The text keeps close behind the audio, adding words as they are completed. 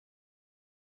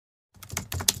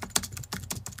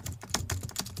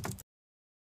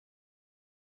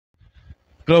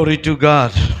Glory to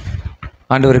God.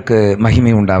 ஆண்டவருக்கு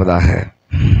மகிமை உண்டாவதாக.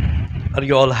 Are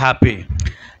you all happy?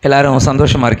 எல்லாரும்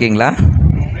சந்தோஷமா இருக்கீங்களா?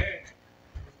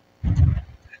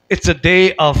 It's a day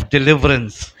of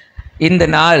deliverance. இந்த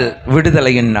நாள்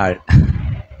விடுதலையின் நாள்.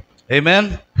 Amen.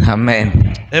 Amen.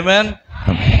 Amen.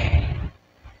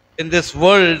 In this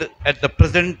world at the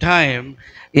present time,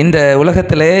 இந்த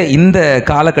உலகத்திலே இந்த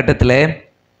காலகட்டத்திலே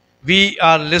we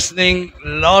are listening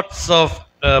lots of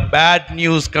bad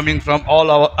news coming from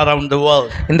around the world.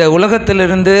 இந்த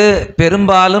உலகத்திலிருந்து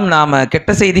பெரும்பாலும் நாம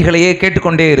கெட்ட செய்திகளையே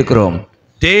கேட்டுக்கொண்டே இருக்கிறோம்.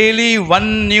 Daily one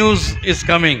news is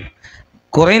coming.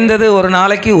 குறைந்தது ஒரு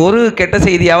நாளைக்கு ஒரு கெட்ட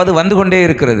செய்தியாவது வந்து கொண்டே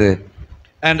இருக்கிறது.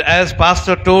 And as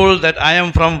pastor told that I am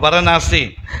from Varanasi.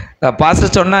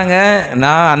 Pastor சொன்னாங்க,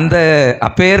 நான் அந்த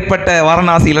அப்பேற்பட்ட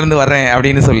வாரணாசியிலிருந்து வர்றேன்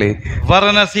அப்படின்னு சொல்லி.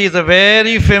 Varanasi is a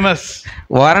very famous.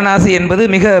 Varanasi என்பது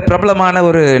மிக பிரபலமான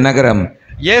ஒரு நகரம்.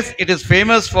 Yes, it is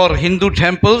famous for Hindu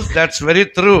temples. That's very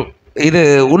true. இது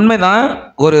உண்மைதான்.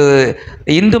 ஒரு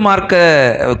இந்து மார்க்க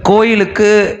கோயிலுக்கு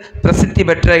பிரசித்தி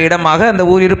பெற்ற இடமாக அந்த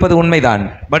ஊர் இருப்பது உண்மைதான்.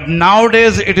 But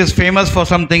nowadays it is famous for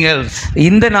something else.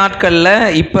 இந்த நாட்கள்ல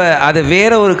இப்ப அது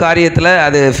வேற ஒரு காரியத்துல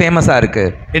அது ஃபேமஸா இருக்கு.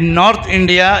 In North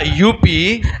India, UP,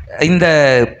 இந்த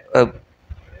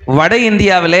வட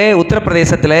இந்தியாவிலே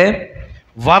உத்தரப்பிரதேசத்திலே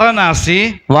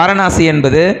வாரணாசி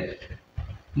என்பது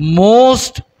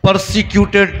most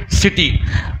persecuted city.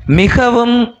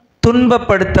 மிகவும்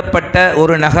துன்பப்படுத்தப்பட்ட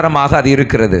ஒரு நகரமாக அது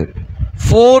இருக்கிறது.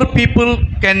 4 people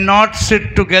cannot sit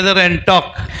together and talk.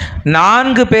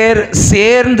 4 பேர்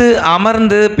சேர்ந்து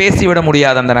அமர்ந்து பேசிவிட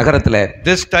முடியாது அந்த நகரத்தில்.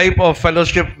 This type of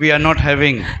fellowship we are not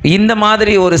having. இந்த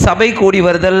மாதிரி ஒரு சபை கூடி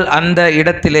வருதல் அந்த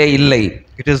இடத்திலே இல்லை.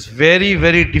 It is very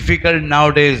very difficult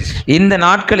nowadays. இந்த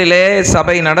நாட்களிலே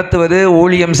சபை நடத்துவது,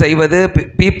 ஊழியம் செய்வது,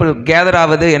 people gather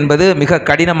ஆவது என்பது மிக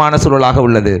கடினமான சூழலாக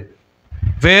உள்ளது.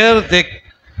 Where the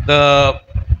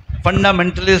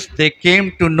fundamentalists they came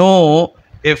to know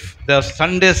if the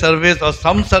Sunday service or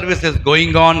some service is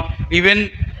going on, even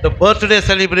the birthday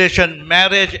celebration,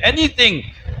 marriage, anything,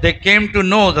 they came to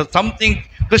know that something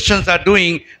Christians are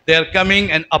doing, they are coming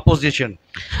in opposition.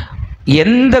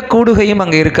 எந்த கூடுகையும்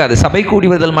அங்கே இருக்காது. சபை கூடி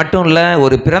வருதல் மட்டும் இல்லை,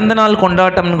 ஒரு பிறந்த நாள்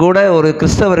கொண்டாட்டம் கூட ஒரு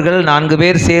கிறிஸ்தவர்கள் 4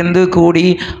 பேர் சேர்ந்து கூடி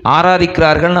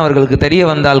ஆராதிக்கிறார்கள் அவர்களுக்கு தெரிய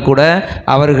வந்தால் கூட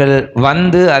அவர்கள்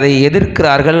வந்து அதை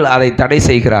எதிர்க்கிறார்கள், அதை தடை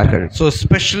செய்கிறார்கள். So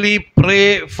especially pray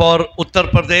for Uttar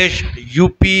Pradesh,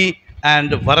 UP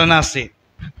and Varanasi.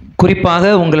 குறிப்பாக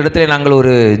உங்களிடத்தில் நாங்கள்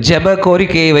ஒரு ஜெப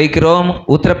கோரிக்கையை வைக்கிறோம்.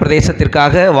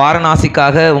 உத்தரப்பிரதேசத்திற்காக,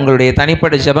 வாரணாசிக்காக உங்களுடைய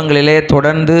தனிப்பட்ட ஜெபங்களிலே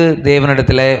தொடர்ந்து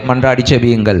தேவனிடத்தில் மன்றாடி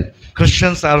ஜெபியுங்கள்.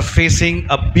 Christians are facing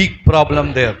a big problem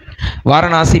there.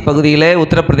 Varanasi பகுதியிலே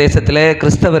உத்தரப்பிரதேசத்திலே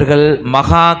கிறிஸ்தவர்கள்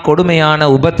மகா கொடுமையான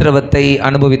உபத்திரவத்தை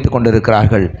அனுபவித்துக்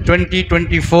கொண்டிருக்கிறார்கள்.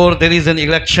 2024 there is an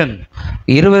election.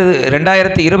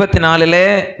 2024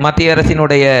 மத்திய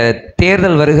அரசினுடைய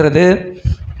தேர்தல் வருகிறது.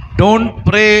 Don't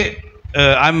pray.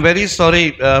 I'm very sorry,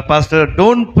 Pastor.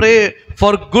 Don't pray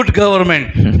for good government.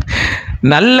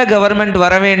 நல்ல கவர்மெண்ட்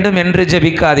வர வேண்டும் என்று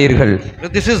ஜெபிக்காதீர்கள்.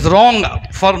 This is wrong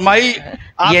for my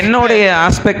என்னுடைய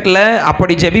ஆஸ்பெக்ட்ல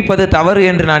அப்படி ஜெபிப்பது தவறு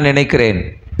என்று நான் நினைக்கிறேன்.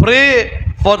 Pray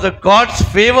for the God's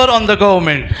favor on the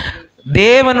government.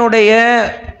 தேவனுடைய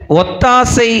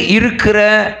ஒத்தாசை இருக்கிற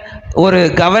ஒரு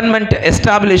கவர்மெண்ட்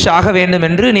எஸ்டாப்லிஷ் ஆக வேண்டும்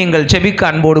என்று நீங்கள் ஜெபிக்க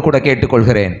அன்போடு கூட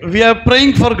கேட்டுக்கொள்கிறேன். We are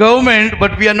praying for government,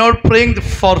 but we are not praying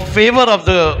for favor of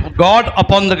the God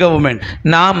upon the government.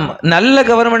 நாம் நல்ல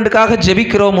கவர்மெண்ட்டுக்காக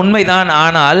ஜெபிக்கிறோம் உண்மைதான்.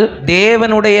 ஆனால்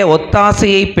தேவனுடைய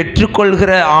ஒத்தாசையை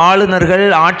பெற்றுக்கொள்கிற ஆளுநர்கள்,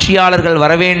 ஆட்சியாளர்கள்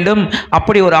வர வேண்டும்,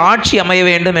 அப்படி ஒரு ஆட்சி அமைய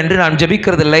வேண்டும் என்று நாம்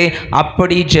ஜெபிக்கிறதில்லை.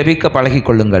 அப்படி ஜெபிக்க பழகிக்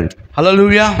கொள்ளுங்கள்.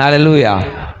 Hallelujah. Hallelujah.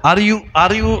 Are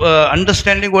you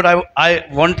understanding what I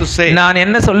want to say? நான்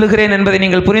என்ன சொல்லுகிறேன் என்பதை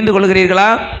நீங்கள் புரிந்து கொள்கிறீர்களா?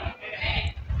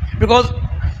 Because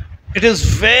it is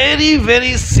very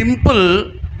very simple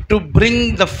to bring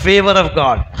the favor of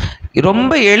God.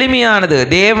 ரொம்ப எளிமையானது.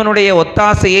 தேவனுடைய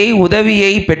ஒத்தாசையை,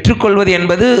 உதவியை பெற்றுக்கொள்வது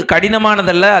என்பது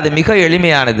கடினமானதல்ல, அது மிக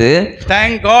எளிமையானது.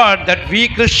 Thank God that we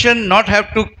Christian not have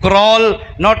to crawl,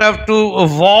 not have to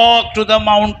walk to the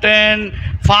mountain,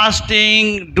 fasting,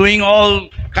 doing all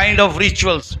kind of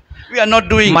rituals. We are not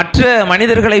doing. மற்ற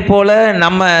மனிதர்களைப் போல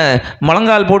நம்ம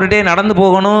முழங்கால் போட்டுட்டே நடந்து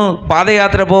போகணும், பாத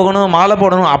யாத்திரை போகணும், மாலை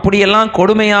போடணும், அப்படியெல்லாம்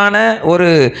கொடுமையான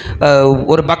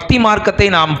ஒரு பக்தி மார்க்கத்தை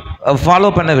நாம் ஃபாலோ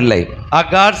பண்ணவில்லை. Our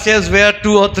God says, where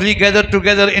 2 or 3 gather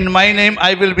together in my name,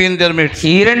 I will be in their midst.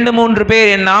 2-3 பேர்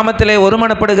என் நாமத்திலே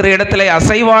ஒருமனப்படுகிற இடத்திலே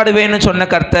அசைவாடுவேன்னு சொன்ன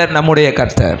கர்த்தர் நம்முடைய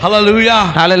கர்த்தர். Hallelujah.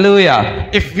 Hallelujah.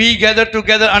 If we gather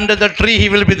together under the tree, he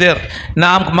will be there.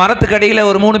 நாம் மரத்துக்கடியில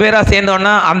ஒரு 3 பேரா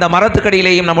சேர்ந்தோம்னா அந்த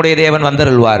மரத்துக்கடியிலேயும் நம்முடைய தேவன்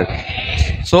வந்தருள்வார்.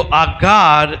 So our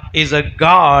God is a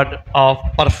God of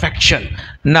perfection.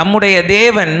 நம்முடைய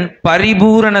தேவன்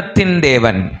பரிபூரணத்தின்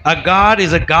தேவன். Our God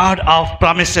is a God of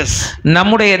promises.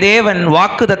 நம்முடைய தேவன்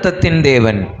வாக்குத்தத்தத்தின்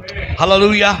தேவன்.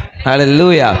 Hallelujah.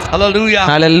 Hallelujah. Hallelujah.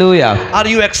 Hallelujah. Are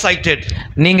you excited?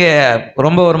 நீங்க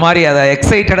ரொம்ப ஒரு மாதிரி அத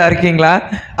எக்ஸைட்டடா இருக்கீங்களா?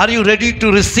 Are you ready to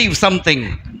receive something?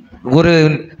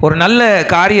 ஒரு நல்ல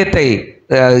காரியத்தை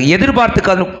எதிர்பார்த்து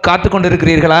காத்து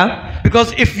கொண்டிருக்கிறீர்களா? Because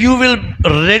if you will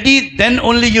ready, then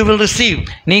only you will receive.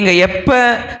 நீங்க எப்ப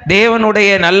தேவனுடைய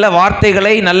நல்ல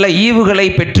வார்த்தைகளை நல்ல ஈவுகளை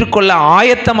பெற்றுக்கொள்ள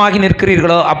ஆயத்தமாகி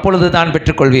நிற்கிறீர்களோ அப்பொழுது தான்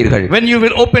பெற்றுக்கொள்வீர்கள். When you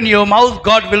will open your mouth,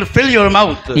 God will fill your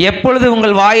mouth. எப்பொழுது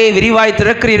உங்கள் வாயை விரிவாய்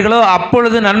திறக்கிறீர்களோ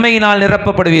அப்பொழுது நன்மையினால்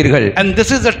நிரப்பப்படுவீர்கள். And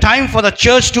this is the time for the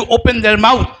church to open their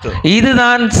mouth.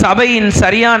 இதுதான் சபையின்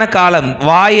சரியான காலம்,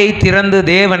 வாயை திறந்து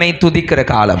தேவனை துதிக்கிற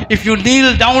காலம். If you kneel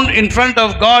down in front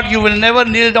of God, you will never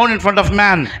kneel down in front of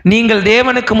man. நீங்கள்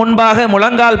தேவனுக்கு முன்பாக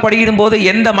முழங்கால் படியிடும்போது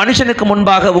எந்த மனுஷனுக்கு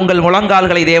முன்பாக உங்கள்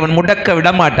முழங்கால்களை தேவன் முடக்க விட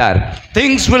மாட்டார்.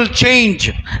 Things will change.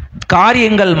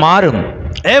 காரியங்கள் மாறும்.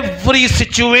 Every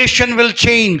situation will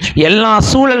change. எல்லா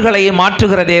சூழல்களையும்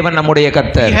மாற்றுகிற தேவன் நம்முடைய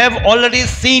கர்த்தர். We have already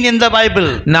seen in the Bible.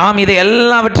 நாம் இதை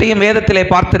எல்லாவற்றையும் வேதத்திலே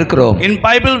பார்த்திருக்கிறோம். In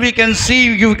Bible we can see,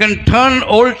 you can turn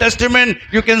Old Testament,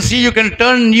 you can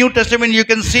turn New Testament, you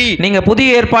can see. நீங்க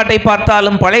புதிய ஏற்பாட்டை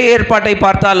பார்த்தாலும் பழைய ஏற்பாட்டை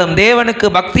பார்த்தாலும் தேவனுக்கு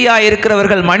பக்தியாய்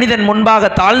இருக்கிறவர்கள் மனிதன் முன்பாக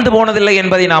தாழ்ந்து போனதில்லை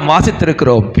என்பதை நாம்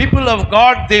வாசித்திருக்கிறோம். People of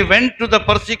God, they went to the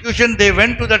persecution, they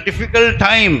went to the difficult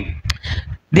time.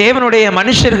 தேவனுடைய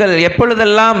மனுஷர்கள்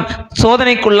எப்பொழுதெல்லாம்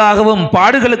சோதனைக்குள்ளாகவும்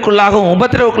பாடுகளுக்குள்ளாகவும்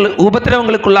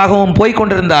உபத்திரவங்களுக்குள்ளாகவும் போய்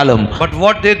கொண்டிருந்தாலும், but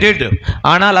what they did,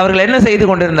 ஆனால் அவர்கள் என்ன செய்து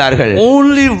கொண்டிருந்தார்கள்?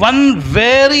 only one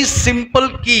very simple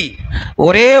key.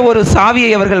 ஒரே ஒரு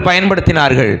சாவியை அவர்கள்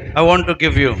பயன்படுத்தினார்கள். I want to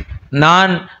give you.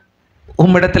 நான்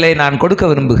உம்மிடத்திலே நான் கொடுக்க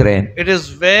விரும்புகிறேன். It is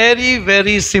very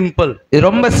very simple. இது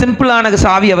ரொம்ப சிம்பிளான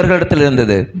சாவி அவர்களிடத்தில்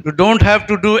இருந்தது. You don't have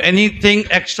to do anything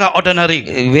extraordinary.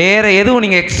 வேற எதுவும்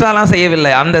நீங்க எக்ஸ்ட்ராலாம்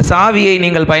செய்யவில்லை. அந்த சாவியை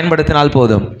நீங்கள் பயன்படுத்தினால்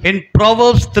போதும். In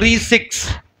Proverbs 3:6,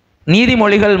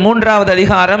 நீதிமொழிகள் 3வது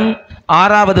அதிகாரம்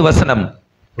 6வது வசனம்.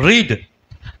 read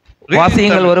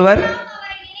வாசியுங்கள் ஒருவர்.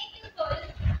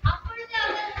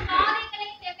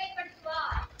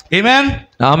 Amen.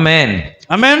 Amen.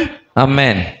 Amen.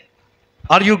 Amen.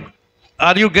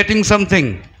 Are you getting something?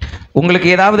 உங்களுக்கு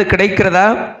ஏதாவது கிடைக்கிறதா?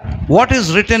 What is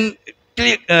written?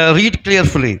 Read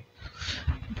carefully.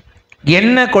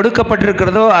 என்ன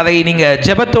கொடுக்கப்பட்டிருக்கிறதோ அதை நீங்க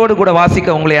ஜெபத்தோடு கூட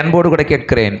வாசிக்க உங்களை அன்போடு கூட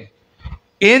கேட்கிறேன்.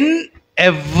 In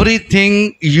everything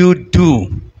you do,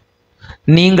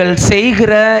 நீங்கள்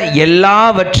செய்கிற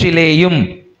எல்லாவற்றிலேயும்,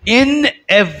 in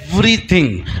everything,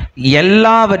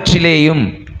 எல்லாவற்றிலேயும்,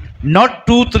 not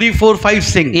 2 3 4 5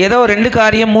 6, ஏதோ 2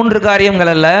 காரியம் 3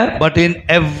 காரியங்கள் அல்ல, but in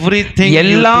everything,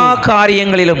 எல்லா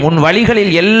காரியங்களிலும் உன்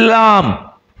வழிகளில் எல்லாம்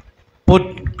put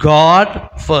God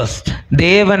first.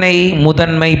 தேவனை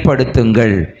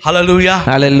முதன்மைப்படுத்துங்கள். Hallelujah.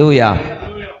 Hallelujah.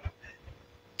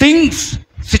 Things,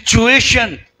 situation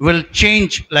will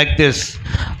change like this.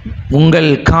 உங்கள்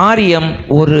காரியம்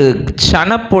ஒரு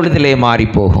க்ஷணப்பொழுதிலே மாறி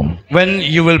போகும். When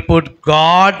you will put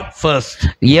God first.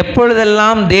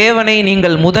 எப்பொழுதெல்லாம் தேவனை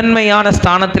நீங்கள் முதன்மையான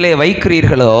ஸ்தானத்திலே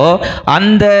வைக்கிறீர்களோ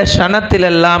அந்த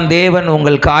க்ஷணத்திலெல்லாம் தேவன்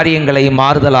உங்கள் காரியங்களை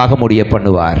மாறுதலாக முடிய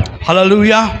பண்ணுவார்.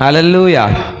 Hallelujah. Hallelujah.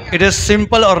 It is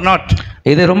simple or not?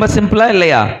 இது ரொம்ப சிம்பிளா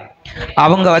இல்லையா?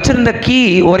 அவங்க வச்சிருந்த கீ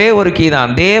ஒரே ஒரு கீ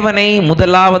தான், தேவனை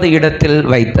முதலாவது இடத்தில்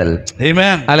வைத்தல்.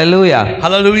 Amen. Hallelujah.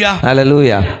 Hallelujah.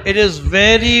 Hallelujah. It is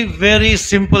very very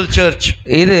simple, church.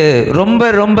 இது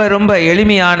ரொம்ப ரொம்ப ரொம்ப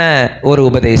எளிமையான ஒரு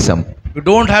உபதேசம். You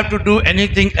don't have to do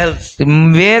anything else.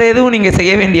 வேற எதுவும் நீங்க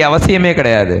செய்ய வேண்டிய அவசியமே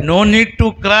கிடையாது. No need to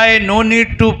cry, no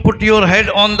need to put your head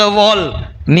on the wall.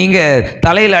 நீங்க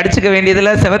தலையில் அடிச்சுக்க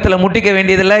வேண்டியதில்லை, செவத்துல முட்டிக்க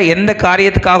வேண்டியதில்லை, எந்த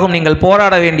காரியத்துக்காகவும் நீங்கள்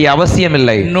போராட வேண்டிய அவசியம்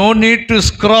இல்லை. No need to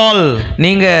scroll.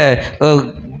 நீங்க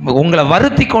உங்களை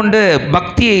வருத்தி கொண்டு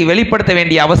பக்தியை வெளிப்படுத்த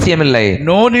வேண்டிய அவசியம் இல்லை.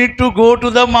 No need to go to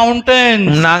the mountains.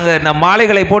 நாங்க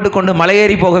மாலைகளை போட்டுக்கொண்டு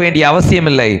மலையேறி போக வேண்டிய அவசியம்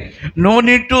இல்லை. No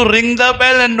need to ring the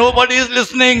bell and nobody is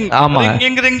listening. ஆமா.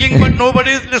 Ringing but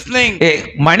nobody is listening.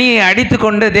 மணியை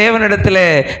அடித்துக்கொண்டு தேவனிடத்தில்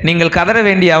நீங்கள் கதற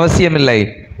வேண்டிய அவசியம் இல்லை.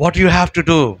 What you have to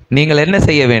do? நீங்கள் என்ன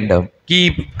செய்ய வேண்டும்?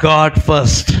 Keep God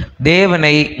first.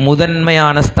 தேவனை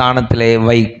முதன்மையான ஸ்தானத்திலே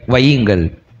வையுங்கள்.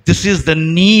 This is the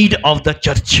need of the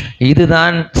church.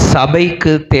 இதுதான்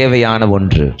சபைக்கு தேவையான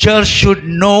ஒன்று. Church should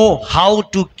know how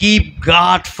to keep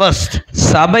God first.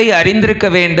 சபை அறிந்திருக்க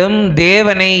வேண்டும்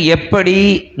தேவனை எப்படி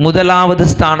முதலாவது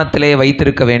ஸ்தானத்திலே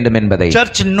வைத்திருக்க வேண்டும் என்பதை.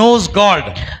 Church knows God.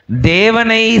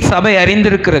 தேவனை சபை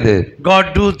அறிந்திருக்கிறது. God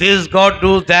do this, God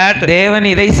do that. தேவன்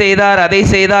இதை செய்தார், அதை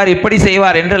செய்தார், இப்படி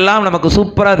செய்வார் என்றெல்லாம் நமக்கு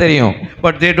சூப்பரா தெரியும்.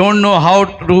 But they don't know how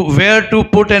to, where to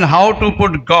put and how to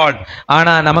put God.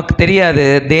 ஆனா நமக்கு தெரியாது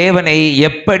தேவனை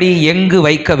எப்படி எங்கு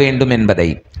வைக்க வேண்டும் என்பதை.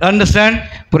 Understand?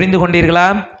 புரிந்து கொண்டீர்களா?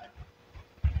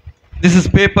 This is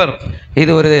paper.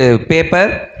 இது ஒரு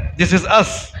பேப்பர். This is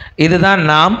us. இதுதான்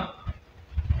நாம்.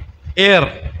 Air.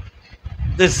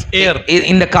 This air.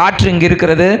 இந்த காற்று இங்க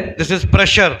இருக்கிறது. This is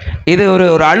pressure. இது ஒரு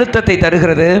அழுத்தத்தை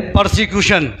தருகிறது.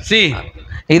 Persecution. See.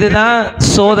 இதுதான்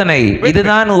சோதனை,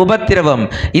 இதுதான் உபத்திரவம்.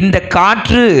 இந்த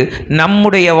காற்று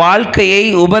நம்முடைய வாழ்க்கையை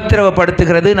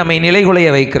உபத்திரவப்படுத்துகிறது, நம்மை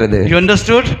நிலைகுலைய வைக்கிறது. You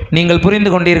understood? நீங்கள்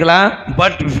புரிந்து கொண்டீர்களா?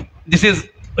 But this is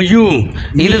you.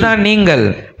 இதுதான் நீங்கள்.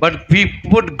 But we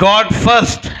put God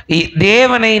first.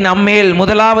 தேவனை நம்மேல்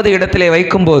முதலாவது இடத்திலே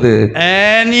வைக்கும்போது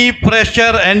any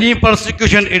pressure, any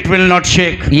persecution, it will not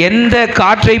shake. எந்த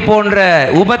காற்றை போன்ற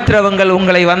உபத்திரவங்கள்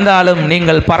உங்களை வந்தாலும்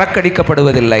நீங்கள்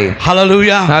பறக்கடிக்கப்படுவதில்லை.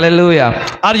 Hallelujah. Hallelujah.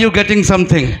 Are you getting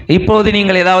something? இப்போது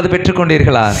நீங்கள் ஏதாவது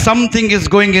பெற்றுக்கொண்டீர்களா? Something is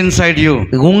going inside you.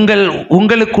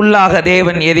 உங்களுக்குள்ளாக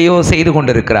தேவன் எதையோ செய்து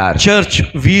கொண்டிருக்கிறார். Church,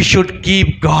 we should keep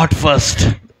God first.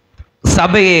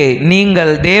 சபையே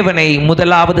நீங்கள் தேவனை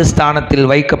முதலாவது ஸ்தானத்தில்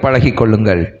வைக்க பழகிக்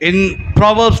கொள்ளுங்கள். In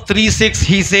Proverbs 3:6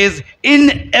 he says, in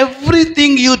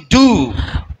everything you do.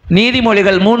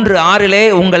 நீதிமொழிகள் 3:6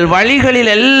 உங்கள்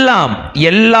வழிகளில் எல்லாம்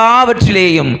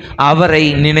எல்லாவற்றிலேயும் அவரை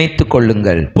நினைத்துக்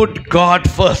கொள்ளுங்கள். Put God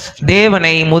first.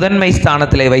 தேவனை முதன்மை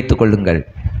ஸ்தானத்திலே வைத்துக் கொள்ளுங்கள்.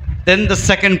 Then the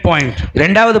second point.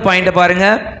 இரண்டாவது பாயிண்ட் பாருங்க.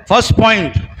 First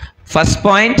point.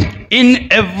 in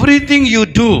everything you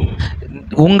do.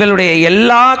 உங்களுடைய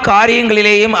எல்லா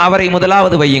காரியங்களிலேயும் அவரை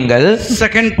முதலாவது வையுங்கள்.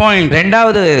 Second point.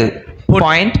 இரண்டாவது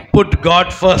பாயிண்ட், put God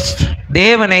first.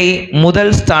 தேவனை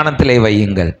முதல் ஸ்தானத்திலே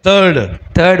வையுங்கள்.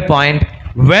 Third point,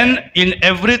 when in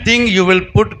everything you will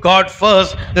put God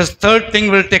first, this third thing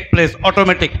will take place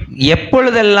automatic.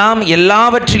 எப்பொழுதெல்லாம்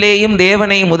எல்லாவற்றிலேயும்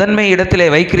தேவனை முதன்மை இடத்திலே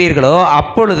வைக்கிறீர்களோ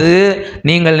அப்பொழுது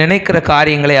நீங்கள் நினைக்கிற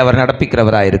காரியங்களை அவர்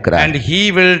நடப்பிக்கிறவராய் இருக்கிறார். And he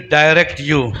will direct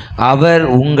you. அவர்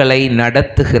உங்களை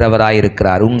நடத்துகிறவராய்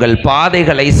இருக்கிறார். உங்கள்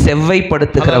பாதைகளை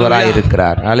செவ்வைப்படுத்துகிறவராய்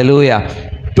இருக்கிறார். ஹல்லேலூயா.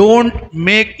 Don't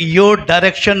make your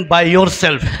direction by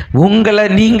yourself. உங்களை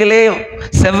நீங்களே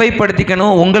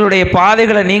செவ்வைப்படுத்திக்கணும், உங்களுடைய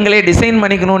பாதைகளை நீங்களே டிசைன்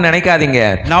பண்ணிக்கணும்னு நினைக்காதீங்க.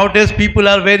 Nowadays people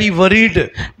are very worried.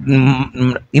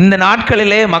 இந்த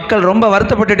நாட்களிலே மக்கள் ரொம்ப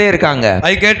வருத்தப்பட்டுட்டே இருக்காங்க.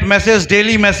 I get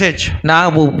daily message.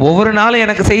 நான் ஒவ்வொரு நாளும்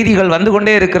எனக்கு செய்திகள் வந்து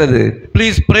கொண்டே இருக்கிறது.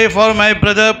 Please pray for my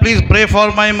brother, please pray for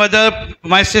my mother,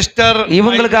 my sister.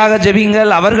 இவங்களுக்காக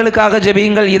ஜெபியுங்கள், அவர்களுக்காக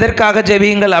ஜெபியுங்கள், இதற்காக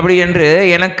ஜெபியுங்கள் அப்படி என்று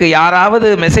எனக்கு யாராவது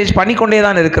மெசேஜ் பண்ணிக்கொண்டே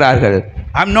தான் இருக்கிறார்கள்.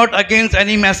 I'm not against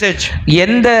any message.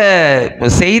 எந்த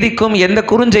செய்திக்கும் எந்த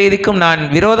குறுஞ்செய்திக்கும் நான்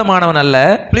விரோதமானவன் அல்ல.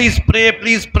 Please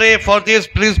pray for this,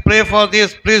 please pray for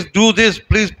this, please do this,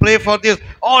 please pray for this,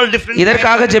 all different.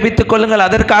 இதற்காக ஜெபித்துக் கொள்ளுங்கள்,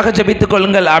 அதற்காக ஜெபித்துக்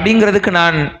கொள்ளுங்கள் அப்படிங்கிறதுக்கு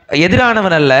நான்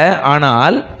எதிரானவன் அல்ல.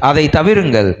 ஆனால் அதை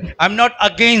தவிருங்கள். I'm not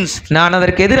against. நான்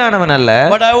அதற்கு எதிரானவன் அல்ல.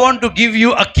 But I want to give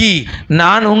you a key.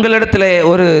 நான் உங்களிடத்திலே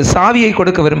ஒரு சாவியை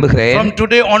கொடுக்க விரும்புகிறேன். From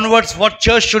today onwards what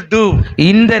church should do.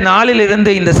 இந்த நாளில் இருந்து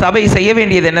இந்த சபை செய்ய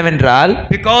வேண்டியது என்னவென்றால்,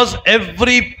 because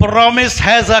every promise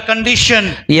has a condition.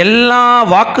 எல்லா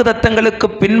வாக்குத்தத்தங்களுக்கு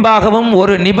பின்பாகவும்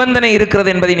ஒரு நிபந்தனை இருக்கிறது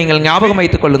என்பதை நீங்கள் ஞாபகம்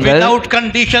வைத்துக் கொள்ளுங்கள். Without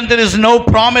condition there is no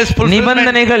promise fulfillment.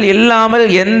 நிபந்தனைகள் இல்லாமல்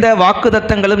எந்த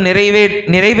வாக்குத்தத்தங்களும்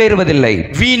நிறைவேறுவதில்லை.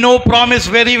 We know promise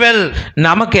very well.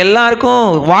 நமக்கு எல்லாருக்கும்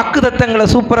வாக்குத்தத்தங்களை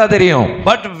சூப்பரா தெரியும்.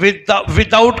 But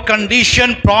without condition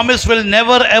promise will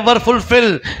never ever fulfill.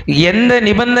 எந்த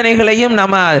நிபந்தனைகளையும்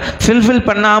நாம fulfill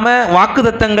பண்ணாம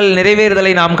வாக்குத்தத்தங்கள்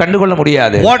நிறைவேறுதலை நாம் கண்டுகொள்ள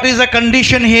முடியாது. What is the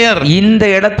condition here? இந்த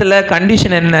இடத்துல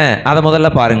கண்டிஷன் என்ன அத முதல்ல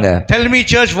பாருங்க. Tell me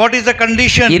church, what is the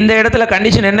condition? இந்த இடத்துல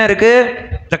கண்டிஷன் என்ன இருக்கு?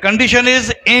 The condition is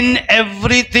in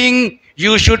everything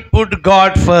you should put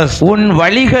God first. உன்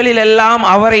வழிகளில் எல்லாம்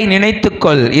அவரை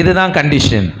நினைத்துக்கொள். இதுதான்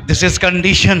கண்டிஷன். This is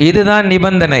condition. இதுதான்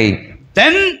நிபந்தனை.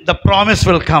 Then the promise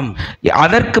will come.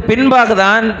 அதற்கு பின்பாக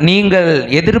தான் நீங்கள்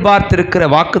எதிர்பார்த்திருக்கிற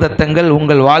வாக்குத்தத்தங்கள்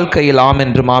உங்கள் வாழ்க்கையில் ஆம்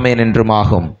என்றும் ஆமென் என்றும்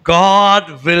ஆகும். God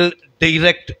will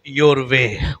direct your way.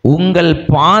 உங்கள்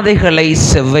பாதைகளை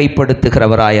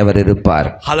செவ்வைப்படுத்துகிறவராய் அவர் இருப்பார்.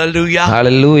 Hallelujah.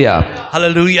 Hallelujah.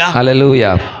 Hallelujah.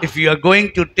 Hallelujah. If you are going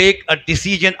to take a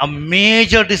decision, a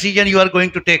major decision you are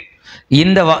going to take,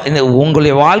 இந்த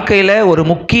உங்களுடைய வாழ்க்கையில ஒரு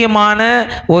முக்கியமான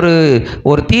ஒரு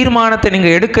ஒரு தீர்மானத்தை நீங்க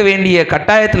எடுக்க வேண்டிய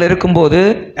கட்டாயத்தில் இருக்கும்போது,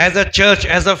 as a church,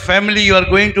 as a family, you are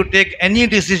going to take any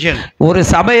decision. ஒரு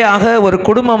சபையாக ஒரு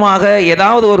குடும்பமாக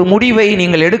ஏதாவது ஒரு முடிவை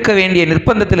நீங்கள் எடுக்க வேண்டிய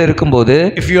நிர்பந்தத்தில் இருக்கும்போது,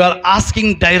 if you are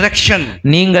asking direction,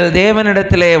 நீங்கள்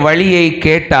தேவனிடத்திலே வழியை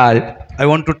கேட்டால், I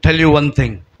want to tell you one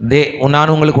thing.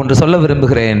 நான் உங்களுக்கு ஒன்று சொல்ல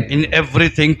விரும்புகிறேன். In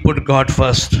everything put God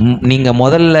first. நீங்க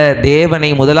முதல்ல தேவனை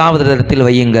முதலாவது இடத்தில்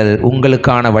வையுங்கள்,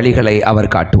 உங்களுக்கான வழிகளை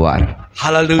அவர் காட்டுவார்.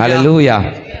 Hallelujah. Hallelujah.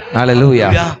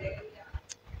 Hallelujah.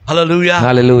 Hallelujah.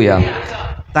 Hallelujah.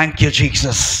 Thank you,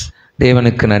 Jesus.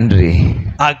 தேவனுக்கு நன்றி.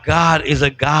 Our God is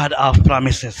a God of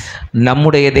promises.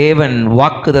 நம்முடைய தேவன்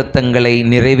வாக்குத்தத்தங்களை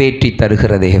நிறைவேற்றி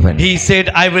தருகிற தேவன். He said,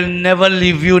 I will never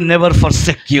leave you, never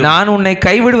forsake you. நான் உன்னை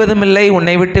கைவிடுவதும் இல்லை,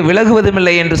 உன்னை விட்டு விலகுவதும்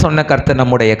இல்லை என்று சொன்ன கர்த்தர்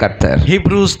நம்முடைய கர்த்தர்.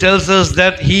 Hebrews tells us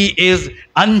that he is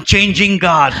unchanging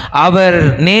God. அவர்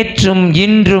நேற்றும்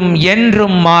இன்றும்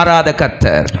என்றும் மாறாத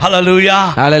கர்த்தர். Hallelujah.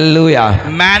 Hallelujah.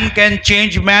 Man can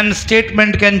change, man's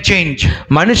statement can change.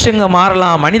 மனுஷங்க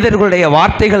மாறலாம், மனிதர்களுடைய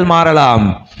வார்த்தைகள் மாறலாம்,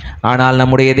 ஆனால்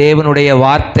நம்முடைய தேவனுடைய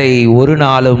வார்த்தை ஒரு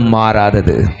நாளும்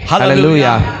மாறாதது.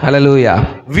 Hallelujah. Hallelujah.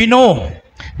 We know,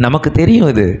 நமக்கு தெரியும்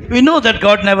இது. we know that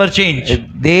God never changed.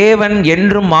 தேவன்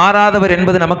என்றும் மாறாதவர்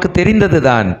என்பது நமக்கு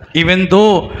தெரிந்ததுதான். Even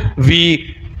though we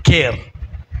care.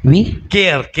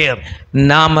 care.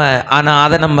 ஆனா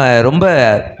அதை நம்ம ரொம்ப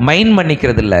மைண்ட்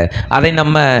பண்ணிக்கிறது இல்ல, அதை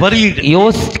நம்ம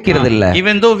யோசிக்கிறது இல்ல.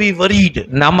 Even though we worried,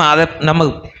 நம்ம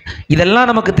இதெல்லாம்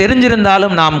நமக்கு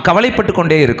தெரிஞ்சிருந்தாலும் நாம் கவலைப்பட்டு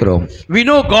கொண்டே இருக்கிறோம். We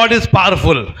know God is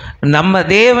powerful. நம்ம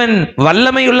தேவன்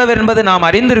வல்லமையுள்ளவர் என்பது நாம்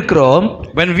அறிந்திருக்கிறோம்.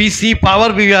 When we see power,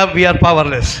 we are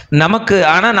powerless. நமக்கு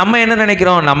ஆனா நம்ம என்ன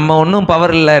நினைக்கிறோம், நம்ம ஒன்றும்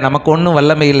பவர் இல்லை, நமக்கு ஒன்றும்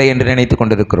வல்லமை இல்லை என்று நினைத்து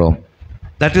கொண்டிருக்கிறோம்.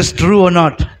 That is true or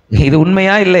not? இது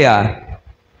உண்மையா இல்லையா?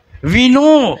 We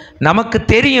know, நமக்கு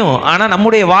தெரியும், ஆனா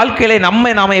நம்முடைய வாழ்க்கையில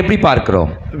நாம எப்படி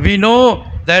பார்க்கிறோம்? We know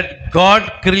that God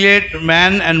created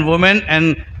man and woman and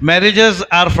marriages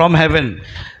are from heaven.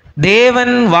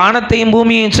 தேவன் வானத்தையும்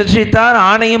பூமியையும் சிருஷ்டித்தார்,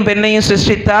 ஆணையும் பெண்ணையும்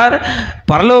சிருஷ்டித்தார்,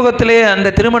 பரலோகத்திலே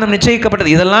அந்த திருமணம்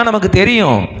நிச்சயிக்கப்பட்டது. இதெல்லாம் நமக்கு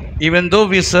தெரியும். Even though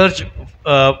we search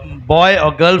boy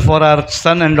or girl for our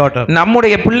son and daughter,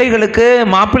 நம்முடைய பிள்ளைகளுக்கு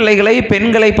மாப்பிள்ளைகளை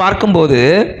பெண்களை பார்க்கும்போது,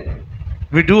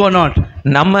 we do or not?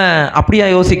 நம்ம அப்படியா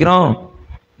யோசிக்கிறோம்?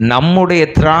 நம்முடைய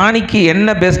திராணிக்கு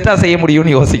என்ன பெஸ்டா செய்ய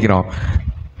முடியும்னு யோசிக்கிறோம்.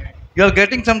 You are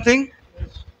getting something?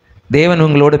 தேவன்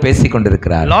உங்களோடு பேசிக்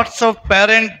கொண்டிருக்கிறார். Lots of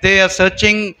parents, they are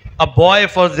searching a boy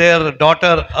for their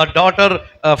daughter, a daughter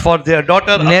for their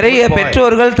daughter. நிறைய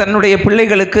பெற்றோர்கள் தன்னுடைய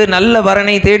பிள்ளைகளுக்கு நல்ல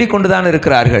வரனை தேடிக்கொண்டுதான்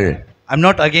இருக்கிறார்கள். I'm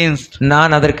not against.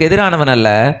 நான் அதற்கு எதிரானவன் அல்ல.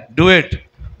 Do it.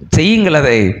 செய்யுங்கள்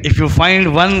அதை. If you find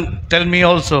one, tell me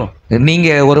also. நீங்க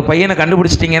ஒரு பையனை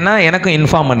கண்டுபிடிச்சிட்டீங்கன்னா எனக்கும்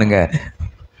இன்ஃபார்ம் பண்ணுங்க.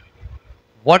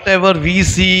 Whatever we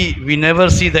see, we never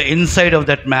see the inside of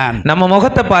that man. நம்ம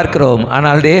முகத்தை பார்க்கிறோம்,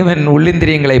 ஆனால் தேவன்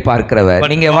உள்ளிந்திரியங்களை பார்க்கிறவர்.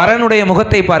 நீங்க வரனுடைய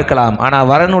முகத்தை பார்க்கலாம், ஆனா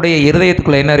வரனுடைய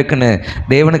இருதயத்துக்குள்ள என்ன இருக்குன்னு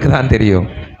தேவனுக்கு தான் தெரியும்.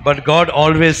 But God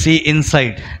always see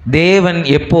inside. தேவன்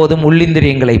எப்போதும்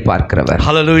உள்ளிந்திரியங்களை பார்க்கிறவர்.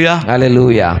 Hallelujah.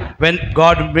 Hallelujah. When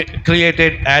God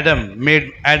created Adam, made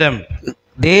Adam,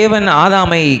 தேவன்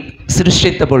ஆதாமை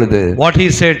சிருஷ்டித்த பொழுது what he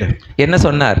said? என்ன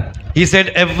சொன்னார்? He said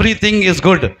everything is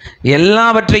good.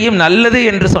 எல்லாவற்றையும் நல்லது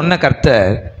என்று சொன்ன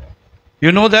கர்த்தர்.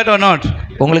 You know that or not?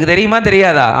 உங்களுக்கு தெரியுமா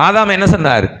தெரியாதா? ஆதாம் என்ன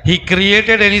சொன்னார்? He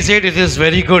created and he said it is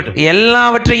very good.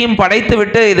 எல்லாவற்றையும் படைத்து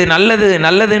விட்டு இது நல்லது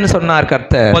நல்லதுன்னு சொன்னார்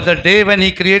கர்த்தர். But the day when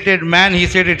he created man, he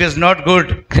said it is not good.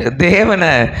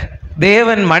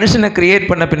 தேவன் மனுஷனை கிரியேட்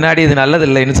பண்ண பின்னாடி இது நல்லது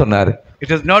இல்லைன்னு சொன்னார்.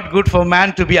 It is not good for man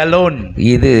to be alone.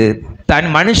 இது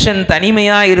மனுஷன்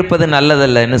தனிமையா இருப்பது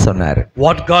நல்லதல்லன்னு சொன்னார்.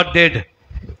 What God did?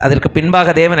 அதற்கு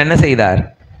பின்பாக தேவன் என்ன செய்தார்?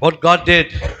 What God did?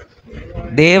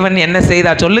 தேவன் என்ன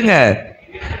செய்தார் சொல்லுங்க?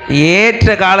 ஏற்ற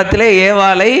காலத்திலே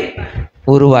ஏவாளை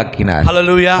உருவாக்கினார்.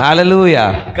 Hallelujah. Hallelujah.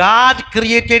 God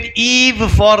created Eve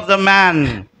for the man.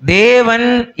 தேவன்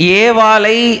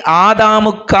ஏவாளை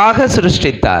ஆதாமுக்காக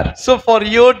சிருஷ்டித்தார். So for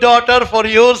your daughter, for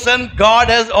your son, God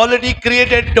has already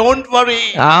created. Don't worry.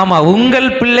 ஆமா, உங்கள்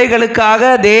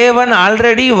பிள்ளைகளுக்காக தேவன்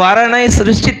ஆல்ரெடி வரனை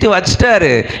சிருஷ்டித்து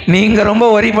வச்சிட்டாரு. நீங்க ரொம்ப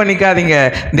worry பண்ணிக்காதீங்க.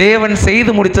 தேவன்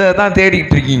செய்து முடிச்சதை தான்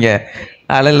தேடிட்டு இருக்கீங்க.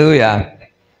 Hallelujah.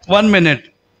 1 minute.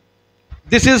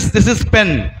 This is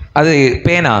pen. அது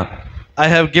பேனா. I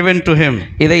have given to him.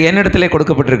 இதை என்னிடத்திலே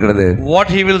கொடுக்கப்பட்டிருக்கிறது. What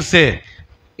he will say?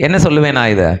 என்ன சொல்லுவேன்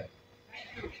நான் இத?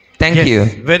 Thank you.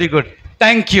 Very good.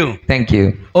 Thank you. Thank you.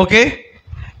 Okay.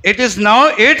 It is now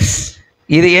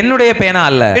இது என்னுடைய பேனா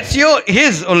அல்ல. It's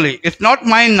his only. It's not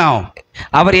mine now.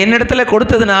 அவர் என்னிடத்திலே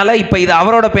கொடுத்ததனால இப்ப இது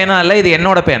அவரோட பேனா அல்ல, இது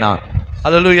என்னோட பேனா.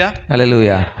 Hallelujah.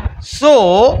 Hallelujah. So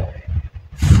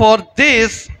for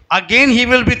this again he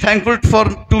will be thankful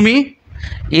to me.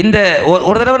 இந்த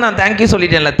ஒரு தடவை நான் தேங்க்யூ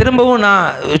சொல்லிட்டேன்ல, திரும்பவும்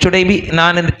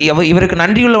நான் இவருக்கு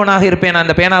நன்றியுள்ளவனாக இருப்பேன்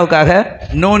அந்த பேனாவுக்காக?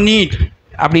 No need.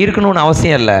 அப்படி இருக்கணும்னு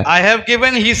அவசியம் இல்லை. I have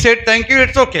given, he said thank you,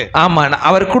 it's okay. ஆமா,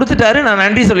 அவர் கொடுத்துட்டாரு, நான்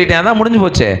நன்றி சொல்லிட்டேன், அதான் முடிஞ்சு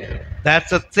போச்சு.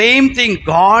 That's the same thing.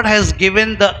 God has given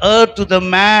the earth to the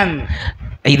man.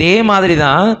 இதே மாதிரி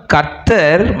தான்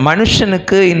கர்த்தர்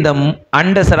மனுஷனுக்கு இந்த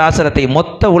அண்ட சராசரத்தை,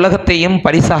 மொத்த உலகத்தையும்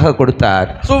பரிசாக கொடுத்தார்.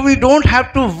 So we don't have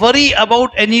to worry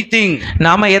about anything.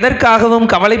 நாம எதற்காகவும்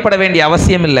கவலைப்பட வேண்டிய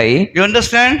அவசியம் இல்லை. You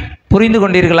understand? புரிந்து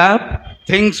கொண்டீர்களா?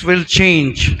 Things will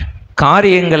change.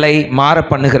 காரியங்களை மாற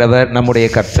பண்ணுகிறவர் நம்முடைய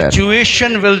கர்த்தர்.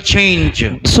 Situation will change.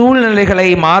 சூழ்நிலைகளை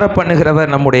மாற பண்ணுகிறவர்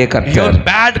நம்முடைய கர்த்தர். Your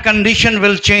bad condition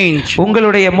will change.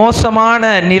 உங்களுடைய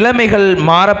மோசமான நிலைமைகள்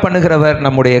மாற பண்ணுகிறவர்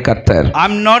நம்முடைய கர்த்தர்.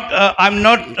 I'm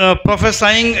not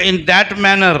prophesying in that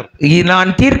manner.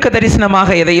 நான் தீர்க்க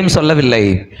தரிசனமாக எதையும் சொல்லவில்லை.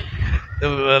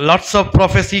 Lots of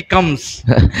prophecy comes.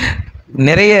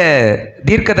 நிறைய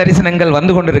தீர்க்க தரிசனங்கள்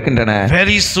வந்து கொண்டிருக்கின்றன.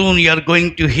 Very soon you are going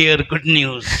to hear good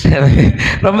news.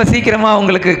 ரொம்ப சீக்கிரமா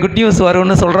உங்களுக்கு குட் நியூஸ்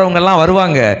வரும்னு சொல்றவங்க எல்லாம்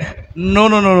வருவாங்க. No,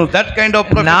 that kind of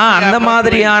prophecy. நான் அந்த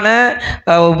மாதிரியான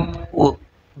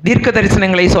தீர்க்க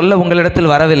தரிசனங்களை சொல்ல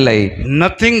உங்களிடத்தில் வரவில்லை.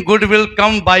 Nothing good will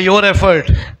come by your effort.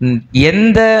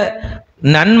 எந்த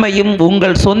நன்மையும்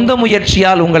உங்கள் சொந்த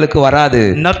முயற்சியால் உங்களுக்கு வராது.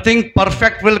 Nothing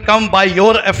perfect will come by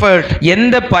your effort.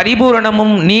 எந்த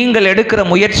பரிபூரணமும் நீங்கள் எடுக்கிற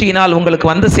முயற்சியினால் உங்களுக்கு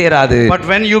வந்து சேராது. But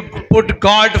when you put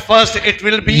God first, it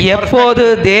will be perfect. எப்போது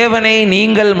தேவனை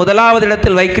நீங்கள் முதலாவது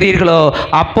இடத்தில் வைக்கிறீர்களோ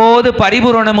அப்போது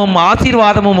பரிபூரணமும்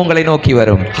ஆசீர்வாதமும் உங்களை நோக்கி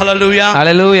வரும். Hallelujah.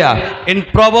 Hallelujah. In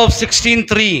Proverbs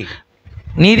 16:3.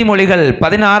 நீதிமொழிகள்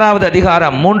 16வது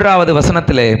அதிகாரம் 3வது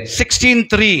வசனத்திலே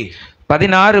 16:3.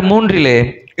 16:3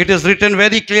 it is written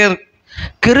very clear.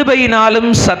 கிருபையினாலும்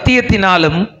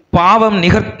சத்தியத்தினாலும் பாவம்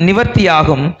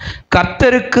நிவர்த்தியாகும்,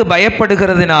 கர்த்தருக்கு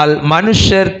பயப்படுகிறதினால்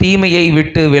மனுஷர் தீமையை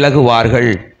விட்டு விலகுவார்கள்.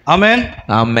 Amen.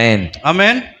 Amen.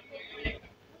 Amen.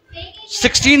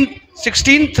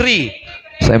 16:3.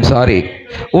 I'm sorry.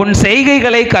 உன்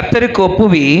செய்கைகளை கர்த்தருக்கு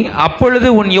ஒப்புவி, அப்பொழுது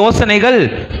உன் யோசனைகள்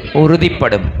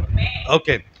உறுதிப்படும்.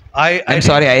 Okay. I'm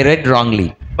sorry, I read wrongly.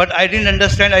 But I didn't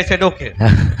understand. I said okay.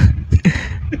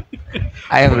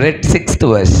 I have read 6th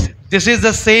verse. This is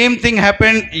the same thing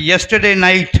happened yesterday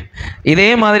night. இதே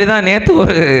மாதிரி தான் நேத்து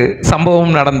ஒரு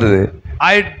சம்பவம் நடந்தது.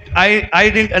 I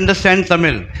didn't understand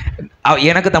Tamil.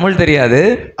 எனக்கு தமிழ் தெரியாது.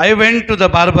 I went to the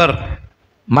barber.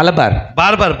 Malabar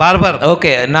barber.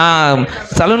 Okay, நான்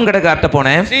சலூன் கடைக்கார்ட்ட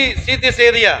போனேன். See this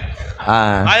area.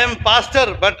 I am pastor,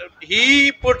 but he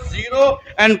put 0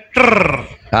 and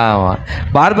ஆமா,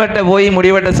 பார்பர்ட்ட போய்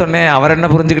முடிவெட்ட சொன்னேன். அவர் என்ன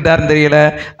புரிஞ்சுக்கிட்டாருன்னு தெரியல,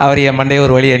 அவர் என் மண்டையை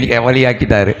ஒரு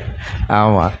வழியாக்கிட்டாரு.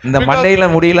 ஆமா, இந்த மண்டையில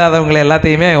முடியலாதவங்களை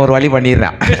எல்லாத்தையுமே ஒரு வழி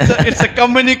பண்ணிடுறான். It's a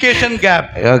communication gap.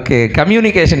 Okay,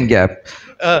 communication gap.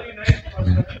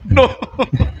 No.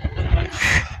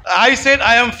 I said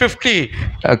I am 50.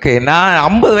 Okay, நான்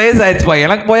 50 வயசு ஆயிடுச்சுப்பா,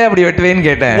 எனக்கு போய் அப்படி வெட்டுவேன்னு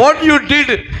கேட்டேன். What you did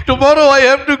tomorrow I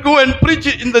have to go and preach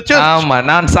in the church. ஆமா,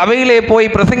 நான் சபையிலே போய்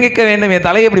பிரசங்கிக்க வேண்டும், என்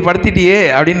தலையை இப்படி படுத்திட்டியே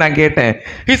அப்படின்னு நான் கேட்டேன்.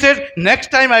 He said next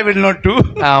time I will not do.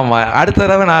 ஆமா, அடுத்த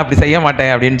தடவை நான் அப்படி செய்ய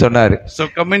மாட்டேன் அப்படின்னு சொன்னாரு. So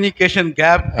communication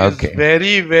gap is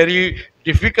very very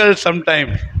difficult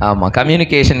sometimes. ஆமா,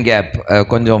 கம்யூனிகேஷன் கேப்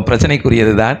கொஞ்சம்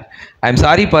பிரச்சனைக்குரியது தான். I am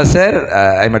sorry pastor,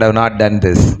 I might have not done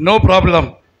this. No problem.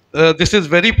 This is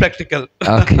very practical.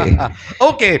 Okay.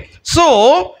 Okay. So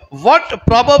what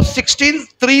Proverbs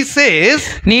 16:3 says?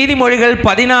 நீதிமொழிகள்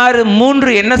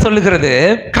 16:3 என்ன சொல்லுகிறது?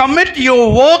 Commit your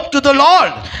work to the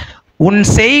Lord. உன்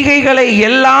செய்கைகளை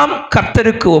எல்லாம்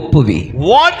கர்த்தருக்கு ஒப்புவி.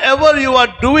 Whatever you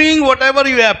are doing, whatever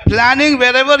you are planning,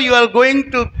 wherever you are going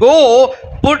to go,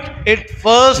 put it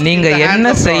first. நீங்க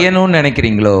என்ன செய்யணும்னு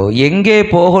நினைக்கிறீங்களோ, எங்கே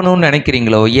போகணும்னு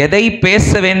நினைக்கிறீங்களோ, எதை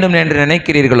பேச வேண்டும் என்று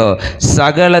நினைக்கிறீர்களோ,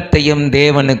 சகலத்தையும்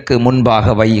தேவனுக்கு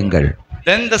முன்பாக வையுங்கள்.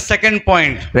 Then the second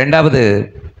point. இரண்டாவது,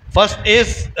 first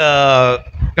is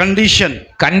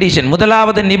கண்டிஷன்.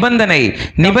 முதலாவது நிபந்தனை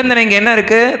இங்க என்ன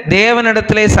இருக்கு?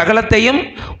 தேவனிடத்திலே சகலத்தையும்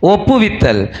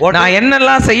ஒப்புவித்தல். நான்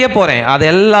என்னெல்லாம் செய்ய போறேன் அது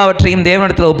எல்லாவற்றையும்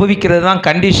தேவனிடத்தில் ஒப்புவிக்கிறது தான்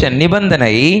கண்டிஷன்,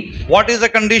 நிபந்தனை. What is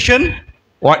the condition?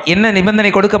 என்ன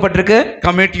நிபந்தனை கொடுக்கப்பட்டிருக்கு?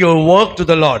 Commit your work to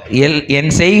the Lord.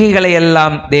 என் செய்கைகளை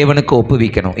எல்லாம் தேவனுக்கு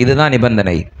ஒப்புவிக்கணும், இதுதான்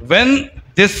நிபந்தனை. When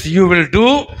this you will do,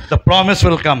 the promise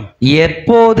will come.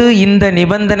 எப்போது இந்த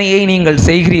நிபந்தனையை நீங்கள்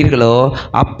செய்கிறீர்களோ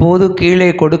அப்போது கீழே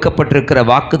கொடுக்கப்பட்டிருக்கிற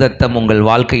வாக்குத்தத்தம் உங்கள்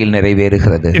வாழ்க்கையில்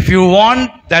நிறைவேறுகிறது. If you want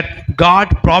that God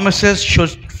promises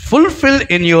should fulfill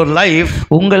in your life,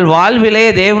 உங்கள் வாழ்விலே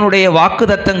தேவனுடைய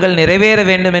வாக்குத்தத்தங்கள் நிறைவேற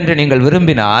வேண்டும் என்று நீங்கள்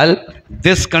விரும்பினால்,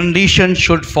 This condition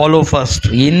should follow first.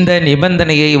 இந்த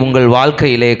நிபந்தனையை உங்கள்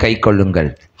வாழ்க்கையிலே கைக்கொள்ளுங்கள்.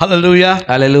 Hallelujah.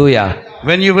 Hallelujah.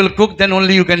 When you will cook, then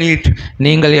only you can eat.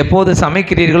 நீங்கள் எப்போது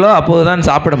சமைக்கிறீர்களோ அப்போதுதான்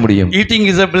சாப்பிட முடியும். Eating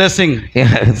is a blessing.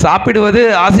 சாப்பிடுவது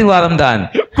ஆசீர்வாதம் தான்.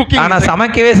 ஆனா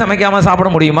சமைக்காம சாப்பிட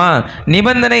முடியுமா?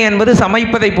 நிபந்தனை என்பது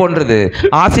சமைப்பதை போன்றது,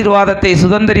 ஆசீர்வாதத்தை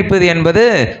சுதந்தரிப்பது என்பது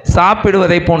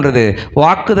சாப்பிடுவதை போன்றது.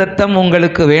 வாக்குத்தத்தம்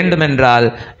உங்களுக்கு வேண்டுமென்றால்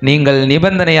நீங்கள்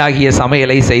நிபந்தனையாகிய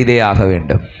சமையலை செய்தே ஆக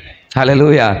வேண்டும்.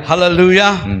 ஹல்லேலூயா.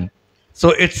 Hallelujah. So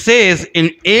it says in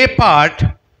A part,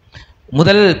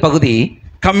 முதல் பகுதி,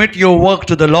 commit your work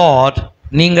to the Lord.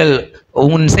 நீங்கள்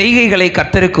உன் செய்கைகளை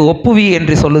கர்த்தருக்கு ஒப்புவி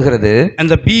என்று சொல்லுகிறது. And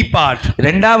the B part,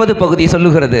 இரண்டாவது பகுதி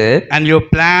சொல்லுகிறது, and your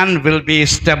plan will be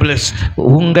established.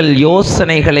 உங்கள்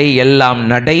யோசனைகளை எல்லாம்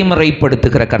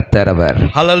நடைமுறைப்படுத்துகிற கர்த்தர் அவர்.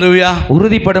 Hallelujah.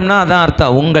 உறுதிப்படும்னா அதான்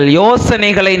அர்த்தம், உங்கள்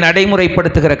யோசனைகளை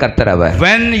நடைமுறைப்படுத்துகிற கர்த்தர் அவர்.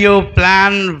 When your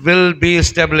plan will be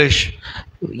established.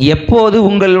 எப்போது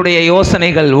உங்களுடைய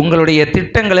யோசனைகள், உங்களுடைய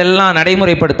திட்டங்கள் எல்லாம்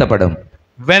நடைமுறைப்படுத்தப்படும்?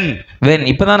 When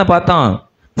இப்பதானே பார்த்தோம்.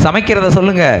 சமைக்கிறத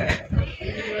சொல்லுங்க.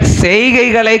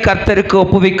 செய்கைகளை கர்த்தருக்கு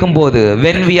ஒப்புவிக்கும் போது,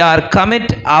 when we are commit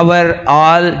our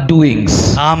all doings.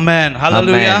 Amen.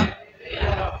 Hallelujah.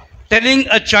 Telling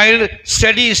a child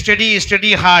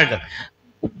study hard.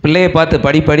 பிள்ளையை பார்த்து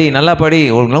படி நல்லா படி,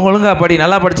 ஒழுங்கா படி,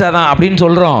 நல்லா படிச்சாதான் அப்படின்னு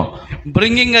சொல்றோம்.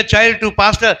 Bringing a child to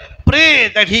pastor, pray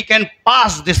that he can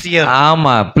pass this year.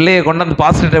 ஆமா, பிள்ளையை கொண்டாந்து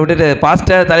பாஸ்டர்ட்ட விட்டுட்டு,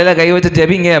 பாஸ்டர் தலையில கை வச்சு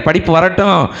ஜெபிங்க படிப்பு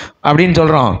வரட்டும் அப்படின்னு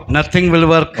சொல்றோம். Nothing will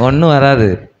work. ஒன்னும் வராது.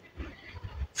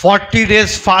 40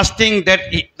 days fasting that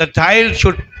the child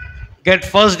should get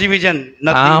first division.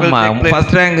 Nothing will take place.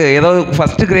 First rank ஏதோ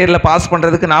ஃபர்ஸ்ட் கிரேட்ல பாஸ்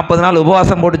பண்றதுக்கு 40 நாள்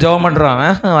உபவாசம் போட்டு ஜெபம் பண்றோம்.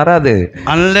 வராது.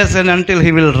 Unless and until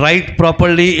he will write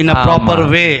properly in a proper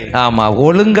way. ஆமா,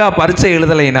 ஒழுங்கா பரீட்சை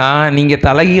எழுதலைனா நீங்க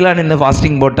தலைகீழா நின்னு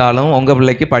ஃபாஸ்டிங் போட்டாலும் உங்க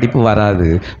பிள்ளைக்கு படிப்பு வராது,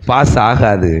 பாஸ்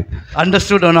ஆகாது.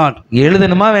 Understood or not?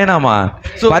 எழுதணுமா வேணாமா?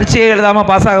 பரீட்சையை எழுதாம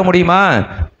பாஸ் ஆக முடியுமா?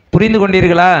 புரிந்து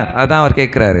கொண்டீர்களா? அதான் அவர்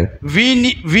கேட்கிறாரு.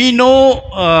 We know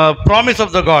promise of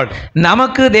the God.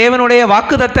 நமக்கு தேவனுடைய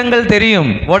வாக்குத்தத்தங்கள் தெரியும்.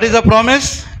 What is the promise?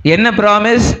 என்ன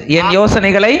ப்ராமிஸ்? என்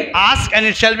யோசனைகளை ask and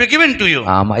it shall be given to you.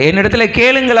 ஆமா, என்னிடத்துல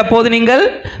கேளுங்கள் அப்போது நீங்கள்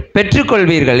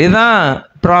பெற்றுக்கொள்வீர்கள். இதுதான்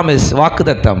ப்ராமிஸ்,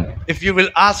 வாக்குத்தத்தம். If you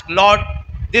will ask, Lord,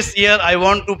 this year I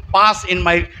want to pass in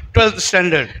my 12th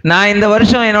standard. நான் இந்த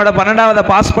வருஷம் என்னோட 12வது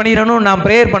பாஸ் பண்ணிரணும் நான்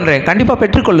பிரேயர் பண்றேன், கண்டிப்பா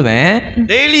பெற்றுக்கொள்வேன்.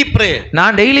 Daily pray.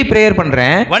 நான் டெய்லி பிரேயர்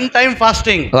பண்றேன். One time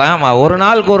fasting. ஆமா, ஒரு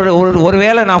நாளுக்கு ஒரு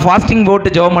வேளை நான் ஃபாஸ்டிங்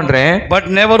போட்டு ஜெபம் பண்றேன். But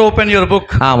never open your book.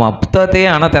 ஆமா, புத்தகத்தையே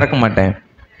ஆனா திறக்க மாட்டேன்.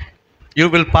 You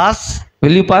will pass?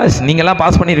 Will you pass? நீங்க எல்லாம்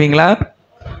பாஸ் பண்ணிடுவீங்களா?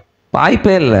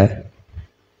 வாய்ப்பே இல்லை.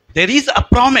 There is a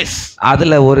promise.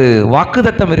 அதுல ஒரு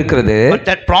வாக்குத்தத்தம் இருக்கிறது. But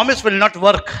that promise will not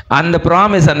work. அந்த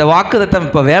ப்ராமிஸ், அந்த வாக்குத்தத்தம்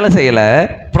இப்ப வேலை செய்யல.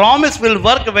 Promise will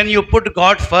work when you put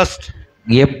God first.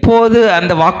 எப்போது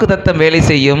அந்த வாக்குத்தத்தம் வேலை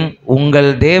செய்யும்? உங்கள்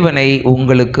தேவனை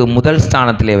உங்களுக்கு முதல்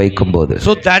ஸ்தானத்திலே வைக்கும்போது.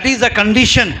 So that is a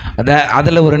condition.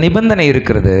 அதுல ஒரு நிபந்தனை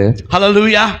இருக்கிறது.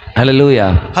 Hallelujah.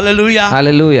 Hallelujah. Hallelujah.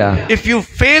 Hallelujah. If you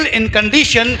fail in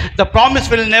condition, the promise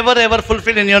will never ever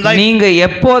fulfill in your life. நீங்க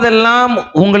எப்போதெல்லாம்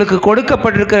உங்களுக்கு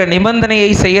கொடுக்கப்பட்டிருக்கிற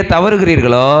நிபந்தனையை செய்ய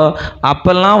தவறுகிறீர்களோ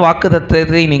அப்பெல்லாம்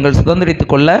வாக்குத்தத்தத்தை நீங்கள்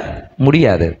சுதந்திரித்துக் கொள்ள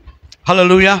முடியாது.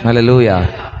 Hallelujah. Hallelujah.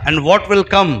 And what will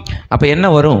come? அப்ப என்ன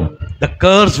வரும்? The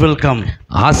curse will come.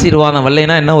 ஆசீர்வாதம்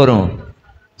வரலைனா என்ன வரும்?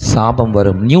 சாபம்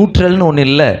வரும். நியூட்ரல்னு ஒண்ணு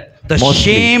இல்ல.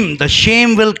 The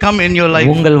shame will come in your life.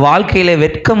 உங்கள் வாழ்க்கையிலே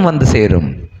வெட்கம் வந்து சேரும்.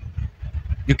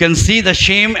 You can see the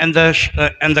shame and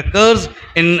the curse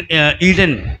in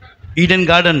Eden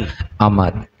garden. ஆமா,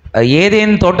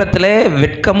 ஏதேன் தோட்டத்திலே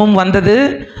வெட்கமும் வந்தது,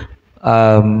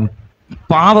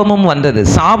 பாவமும் வந்தது,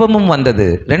 சாபமும் வந்தது.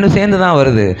 ரெண்டும் சேர்ந்து தான்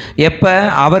வருது. எப்ப?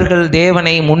 அவர்கள்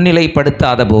தேவனை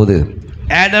முன்னிலைப்படுத்தாத போது.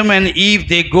 Adam and Eve,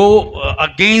 they go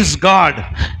against God.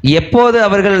 எப்போது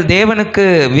அவர்கள் தேவனுக்கு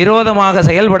விரோதமாக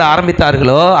செயல்பட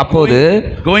ஆரம்பித்தார்களோ அப்போது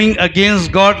going against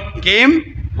God came,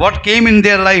 what came in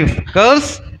their life? Curse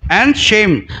and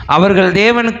shame. அவர்கள்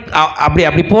தேவனுக்கு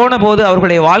அப்படி போன போது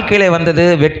அவர்களுடைய வாழ்க்கையிலே வந்தது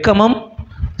வெட்கமும்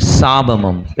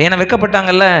சாபமும். ஏன்னா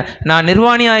வெட்கப்பட்டாங்கல்ல, நான்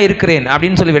நிர்வாணியா இருக்கிறேன்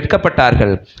அப்படின்னு சொல்லி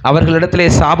வெட்கப்பட்டார்கள். அவர்களிடத்திலே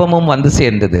சாபமும் வந்து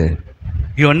சேர்ந்தது.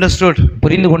 You understood?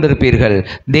 புரிந்து கொண்டிருப்பீர்கள்.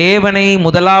 தேவனை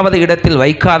முதலாவது இடத்தில்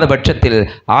வைக்காத பட்சத்தில்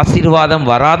ஆசீர்வாதம்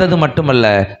வராதது மட்டுமல்ல,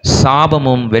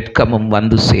 சாபமும் வெட்கமும்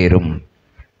வந்து சேரும்.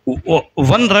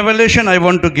 One revelation I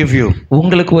want to give you.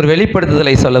 உங்களுக்கு ஒரு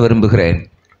வெளிப்படுத்துதலை சொல்ல விரும்புகிறேன்.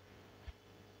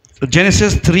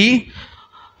 Genesis 3,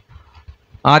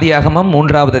 ஆதியாகமம்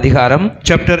 3வது அதிகாரம்,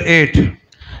 chapter 8,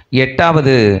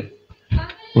 8வது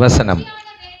வசனம்.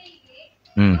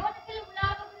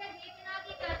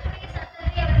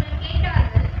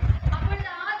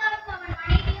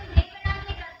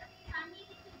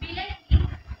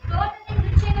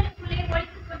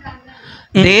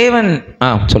 தேவன்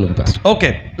சொல்லுங்க pastor.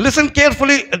 Okay, listen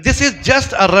carefully. This is just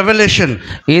a revelation.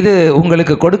 இது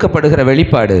உங்களுக்கு கொடுக்கப்படுகிற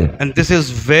வெளிப்பாடு. And this is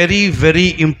very, very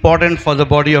important for the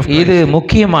body of Christ. இது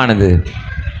முக்கியமானது.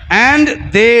 And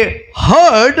they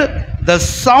heard the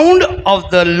sound of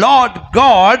the Lord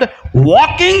God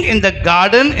walking in the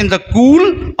garden in the cool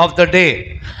of the day.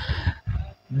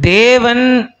 தேவன்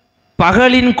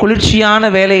பகலின் குளிர்ச்சியான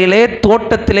வேளையிலே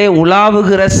தோட்டத்திலே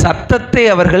உலாவுகிற சத்தத்தை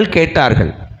அவர்கள்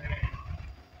கேட்டார்கள்.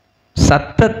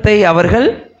 சத்தத்தை அவர்கள்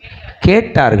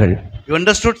கேட்டார்கள். You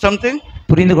understood something?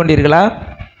 புரிந்து கொண்டீர்களா?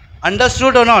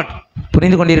 Understood or not?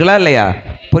 புரிந்து கொண்டீர்களா இல்லையா?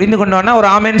 புரிந்து கொண்டோன்னா ஒரு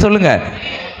ஆமென் சொல்லுங்க.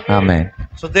 ஆமென்.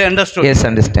 So they understood. Yes,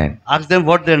 understand. Ask them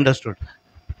what they understood.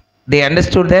 They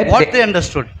understood that. What they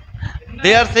understood?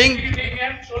 They are saying.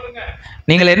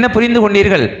 நீங்கள் என்ன புரிந்து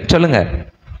கொண்டீர்கள் சொல்லுங்க.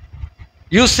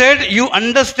 You said you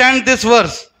understand this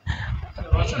verse.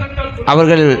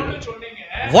 அவர்கள்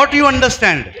What you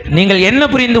understand? நீங்கள் என்ன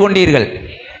புரிந்து கொண்டீர்கள்?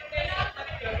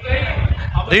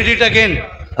 Read it again.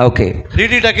 Okay.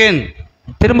 Read it again.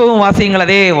 திரும்பவும் வாசியுங்கள்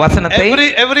அதே வசனத்தை.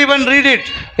 Everyone read it.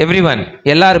 Everyone,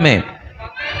 எல்லாருமே.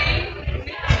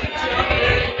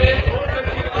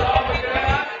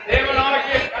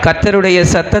 கர்த்தருடைய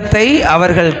சத்தத்தை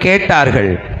அவர்கள்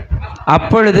கேட்டார்கள்.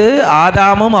 அப்பொழுது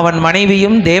ஆதாமும் அவன்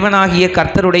மனைவியும் தேவனாகிய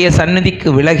கர்த்தருடைய சந்நிதிக்கு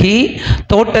விலகி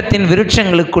தோட்டத்தின்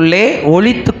விருட்சங்களுக்குள்ளே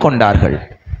ஒளித்து கொண்டார்கள்.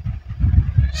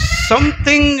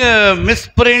 Something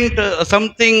misprint,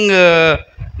 something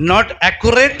not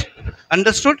accurate.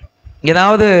 Understood?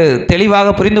 ஏதாவது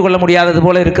தெளிவாக புரிந்து கொள்ள முடியாதது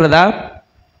போல இருக்கிறதா?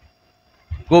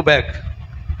 Go back.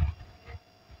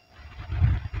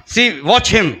 See,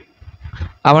 watch him.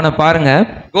 அவனை பாருங்க.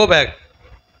 Go back.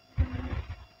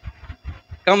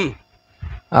 Come.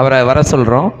 அவரை வர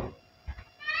சொல்றோம்.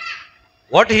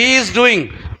 What he is doing?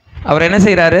 அவர் என்ன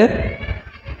செய்றாரு?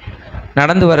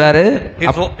 நடந்து வர்றாரு.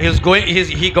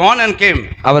 He gone and came.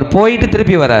 அவர் போயிட்டு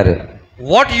திருப்பி வராரு.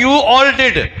 What you all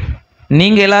did?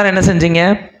 நீங்க எல்லாரும் என்ன செஞ்சீங்க?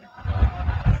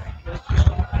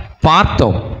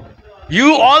 பார்த்தோம்.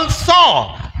 You all saw.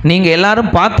 நீங்க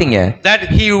எல்லாரும் பார்த்தீங்க. That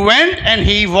he went and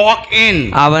he walked in.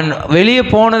 அவன் வெளியே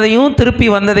போனதையும் திருப்பி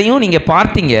வந்ததையும் நீங்க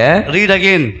பார்த்தீங்க. Read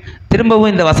again.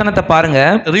 திரும்பவும் இந்த வசனத்தை பாருங்க.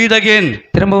 Read again.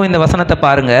 திரும்பவும் இந்த வசனத்தை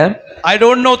பாருங்க. I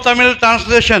don't know Tamil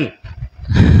translation.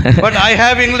 But I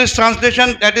have English translation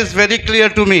that is very clear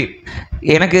to me.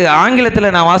 எனக்கு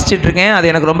ஆங்கிலத்தில் நான் வாசிச்சிட்டு இருக்கேன். அது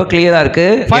எனக்கு ரொம்ப கிளியரா இருக்கு.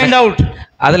 Find out.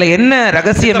 அதுல என்ன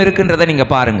ரகசியம் இருக்குன்றதை நீங்க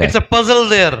பாருங்க. It's a puzzle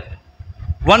there.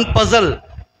 One puzzle.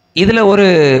 இதுல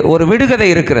ஒரு விடுகதை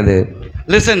இருக்கிறது.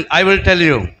 Listen, I will tell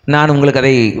you. நான் உங்களுக்கு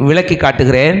அதை விளக்கி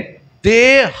காட்டுகிறேன்.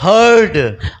 They heard.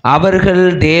 அவர்கள்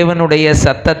தேவனுடைய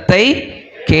சத்தத்தை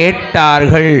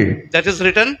கேட்டார்கள். That is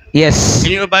written? Yes.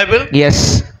 In your Bible? Yes.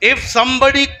 If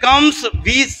somebody comes,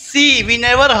 we see, we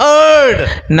never heard.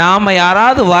 நாம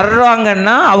யாராவது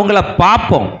வர்றாங்கன்னா அவங்கள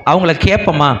பார்ப்போம், அவங்கள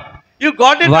கேட்போமா? You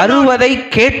got it? வருவதை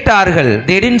கேட்டார்கள்.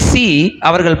 They didn't see.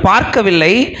 அவர்கள்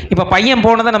பார்க்கவில்லை. இப்ப பையன்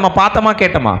போனதை நம்ம பார்த்தோமா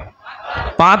கேட்டோமா?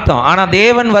 பார்த்தோம். ஆனா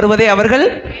தேவன் வருவதை அவர்கள்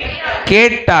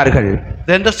கேட்டார்கள்.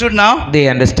 They understood now? They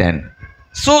understand.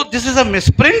 So this is a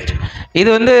misprint? இது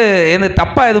என்ன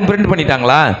தப்பா எதுவும் பிரிண்ட்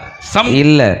பண்ணிட்டாங்களா?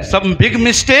 இல்ல. Some big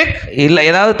mistake? இல்ல.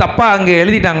 ஏதாவது தப்பா அங்க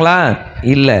எழுதிட்டாங்களா?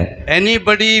 இல்ல.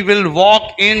 Anybody will walk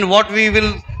in, what we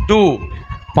will do?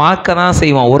 பார்க்க தான்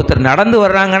செய்வோம். ஒருத்தர் நடந்து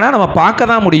வர்றாங்கன்னா நம்ம பார்க்க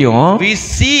தான் முடியும். We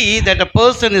see that a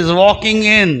person is walking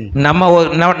in. நம்ம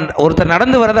ஒருத்தர்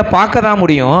நடந்து வரதை பார்க்க தான்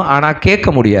முடியும், ஆனா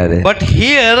கேட்க முடியாது. But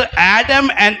here Adam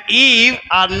and Eve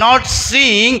are not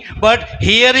seeing but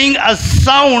hearing a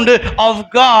sound of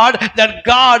God, that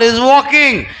God is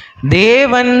walking.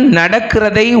 தேவன்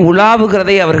நடக்கிறதை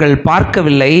உலாவுகிறதை அவர்கள்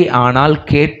பார்க்கவில்லை, ஆனால்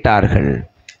கேட்டார்கள்.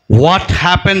 What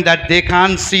happened that they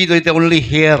can't see, they only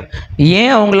hear? ஏன்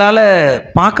அவங்களால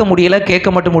பார்க்க முடியல,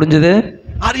 கேட்க மட்டும் முடிஞ்சது?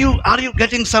 Are you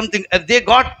getting something? They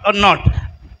got or not?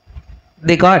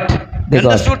 They got.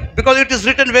 Understood? Because it is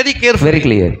written very carefully. Very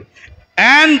clear.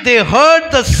 And they heard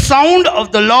the sound of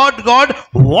the Lord God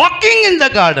walking in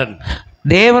the garden.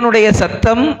 தேவனுடைய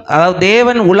சத்தம், அதாவது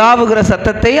தேவன் உலாவுகிற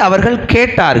சத்தத்தை அவர்கள்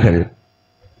கேட்டார்கள்.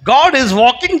 God is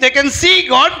walking, they can see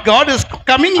God is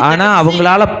coming. ஆனா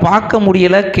அவங்களால பார்க்க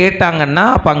முடியல, கேட்டாங்கன்னா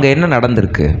அப்ப அங்க என்ன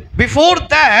நடந்திருக்கு?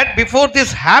 Before this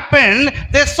happened,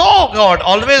 they saw God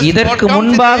always. இதற்கு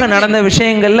முன்பாக நடந்த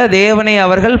விஷயங்கள்ல தேவனை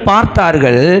அவர்கள்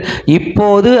பார்த்தார்கள்.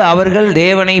 இப்போது அவர்கள்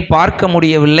தேவனை பார்க்க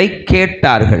முடியவில்லை,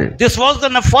 கேட்டார்கள். This was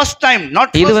the first time, not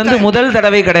first time. இது முதல்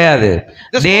தடவை கிடையாது.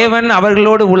 தேவன்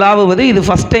அவர்களோடு உலாவுவது இது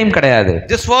ஃபர்ஸ்ட் டைம் கிடையாது.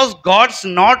 This was God's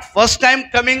not first time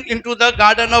coming into the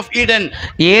Garden of Eden.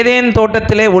 Eden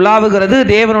தோட்டத்திலே உலாவுகிறது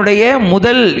தேவனுடைய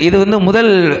முதல், இது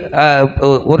முதல்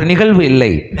ஒரு நிகழ்வு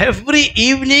இல்லை. Every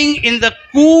evening in the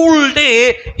cool day,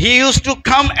 he used to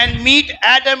come and meet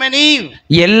Adam and Eve.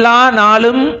 எல்லா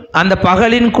நாளும் அந்த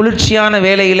பகலின் குளிர்ச்சியான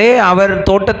வேளையிலே அவர்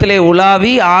தோட்டத்திலே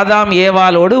உலாவி ஆதாம்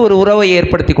ஏவாளோடு ஒரு உறவை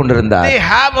ஏற்படுத்தி கொண்டிருந்தார். They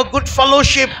have a good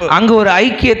fellowship. அங்கு ஒரு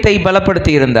ஐக்கியத்தை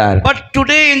பலப்படுத்தி இருந்தார். But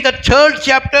today in the 3rd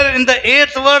chapter in the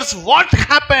 8th verse, what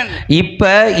happened?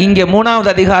 இப்ப இங்க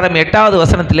 3வது அதிகாரம் 8வது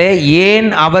வசனத்திலே ஏன்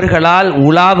அவர்களால்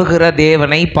உலாவுகிற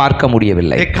தேவனை பார்க்க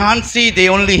முடியவில்லை? They can't see, they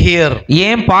only hear.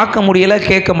 ஏன் பார்க்க முடியல,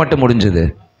 கேட்க மட்டும் முடிஞ்சது?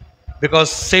 Because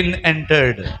sin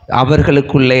entered.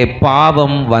 அவர்களுக்குள்ளே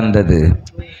பாவம் வந்தது.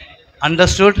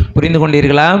 Understood? புரிந்து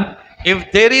கொண்டீர்களா? If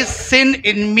there is sin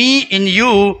in me, in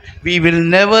you, we will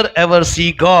never ever see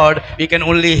God. We can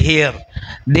only hear.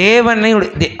 தேவனை,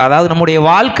 அதாவது நம்முடைய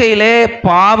வாழ்க்கையிலே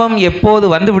பாவம் எப்போது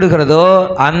வந்து விடுகிறதோ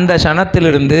அந்த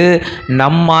க்ஷணத்திலிருந்து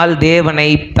நம்மால் தேவனை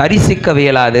தரிசிக்க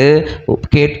இயலாது,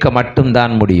 கேட்க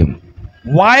மட்டும்தான் முடியும்.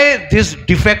 Why this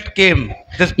defect came?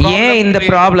 ஏன் இந்த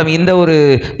ப்ராப்ளம், இந்த ஒரு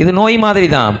இது நோய் மாதிரி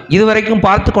தான். இதுவரைக்கும்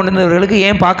பார்த்து கொண்டிருந்தவர்களுக்கு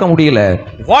ஏன் பார்க்க முடியல?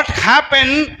 What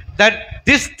happened that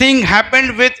this thing happened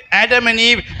with Adam and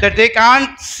Eve, that they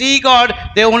can't see God,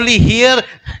 they only hear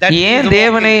that. ஏன்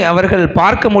தேவனை அவர்கள்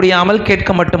பார்க்க முடியாமல்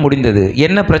கேட்க மட்டும் முடிந்தது?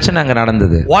 என்ன பிரச்சனை அங்க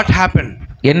நடந்தது? What happened?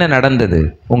 என்ன நடந்தது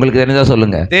உங்களுக்கு தெரிஞ்சா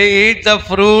சொல்லுங்க. They eat the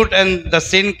fruit and the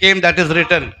sin came, that is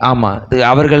written. ஆமா,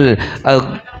 அவர்கள்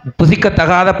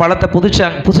புசிக்கத்தகாத பழத்தை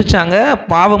புசிச்சாங்க,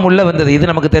 பாவம் உள்ள வந்தது.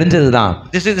 இது நமக்கு தெரிஞ்சதுதான்.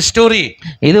 This is the story.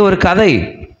 இது ஒரு கதை.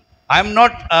 I am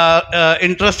not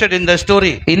interested in the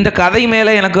story. இந்த கதை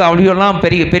மேல எனக்கு அவ்வளோலாம்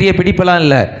பெரிய பெரிய பிடிப்பெல்லாம்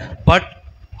இல்லை. But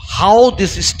how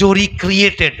this story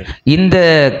created? இந்த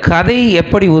கதை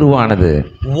எப்படி உருவானது?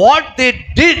 What they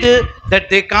did, that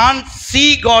they can't see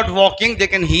God walking, they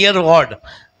can hear God.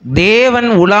 தேவன்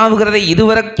உலாவுகிறதை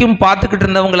இதுவரைக்கும் பார்த்துக்கிட்டு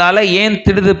இருந்தவங்களால ஏன்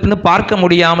திடுதிப்புன்னு பார்க்க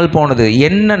முடியாமல் போனது?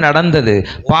 என்ன நடந்தது?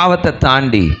 பாவத்தை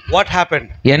தாண்டி What happened?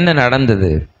 என்ன நடந்தது?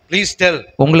 Please tell.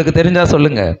 உங்களுக்கு தெரிஞ்சா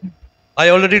சொல்லுங்க. I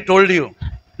already told you.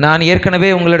 நான் ஏற்கனவே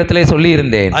உங்களிடத்துல சொல்லி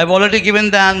இருந்தேன். I've already given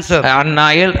the answer. நான்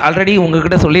ஆல்ரெடி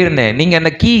உங்ககிட்ட சொல்லி இருந்தேன். நீங்க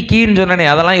அந்த கீன்னு சொன்னனே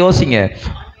அதெல்லாம் யோசிங்க.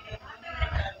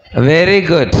 Very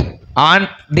good. And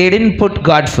they didn't put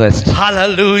God first.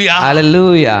 Hallelujah.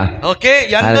 Hallelujah. Okay,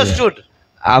 you understood.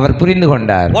 அவர் புரிந்து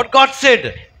கொண்டார். What God said?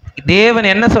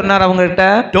 தேவன் என்ன சொன்னார் அவங்ககிட்ட?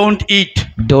 Don't eat.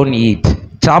 Don't eat.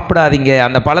 சாப்பிடாதீங்க,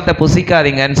 அந்த பழத்தை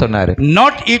புசிக்காதீங்கன்னு சொன்னாரு.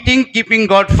 Not eating, keeping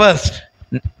God first.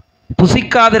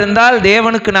 புசிக்காதிருந்தால்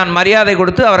தேவனுக்கு நான் மரியாதை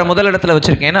கொடுத்து அவரை முதலிடத்துல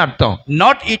வச்சிருக்கேன்னு அர்த்தம்.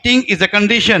 Not eating is a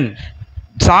condition.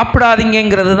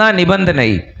 சாப்பிடாதீங்கிறது தான் நிபந்தனை.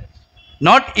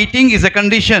 Not eating is a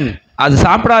condition. அது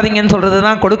சாப்பிடாதீங்கன்னு சொல்றது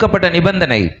தான் கொடுக்கப்பட்ட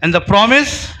நிபந்தனை. And the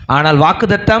promise? ஆனால்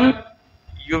வாக்குத்தத்தம்,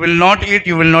 you will not eat,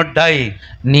 you will not die.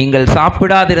 நீங்கள்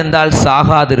சாப்பிடாதிருந்தால்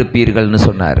சாகாதிருப்பீர்கள்னு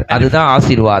சொன்னார். அதுதான்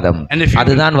ஆசீர்வாதம்,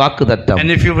 அதுதான் வாக்குத்தத்தம்.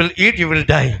 And if you will eat, you will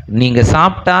die. நீங்க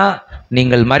சாப்பிட்டா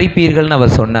நீங்கள் மரிப்பீர்கள்னு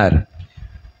அவர் சொன்னார்.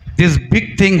 This big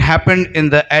thing happened in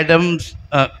the Adam's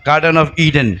Garden of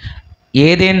Eden.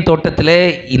 Eden தோட்டத்திலே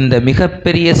இந்த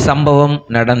மிகப்பெரிய சம்பவம்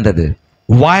நடந்தது.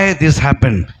 Why this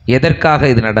happened? எதற்காக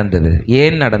இது நடந்தது?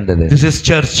 ஏன் நடந்தது? This is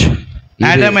church.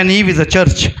 Adam and Eve is a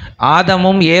church.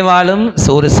 ஆதமும் ஏவாளும்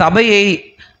ஒரு சபையை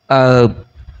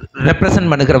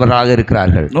ரெப்ரசன்ட் பண்ணுகிறவர்களாக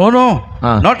இருக்கிறார்கள். No,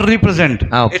 not represent.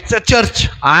 It's a church.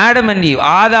 Adam and Eve,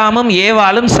 ஆதாமும்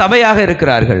ஏவாளும் சபையாக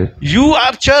இருக்கிறார்கள். You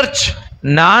are church.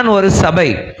 நான் ஒரு சபை.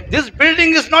 This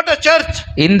building is not a church.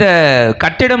 இந்த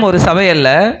கட்டிடம் ஒரு சபை அல்ல.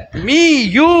 Me,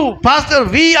 you, pastor,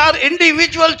 we are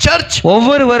individual church.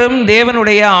 ஒவ்வொருவரும்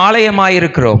தேவனுடைய ஆலயமாய்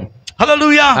இருக்கிறோம்.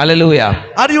 Hallelujah. Hallelujah.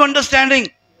 Are you understanding?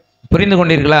 புரிந்து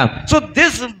கொண்டீர்களா? So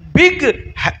this big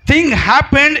thing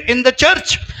happened in the church.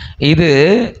 இது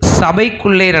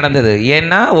சபைக்குள்ளே நடந்தது.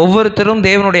 ஏன்னா ஒவ்வொருத்தரும்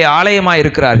தேவனுடைய ஆலயமாய்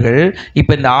இருக்கிறார்கள்.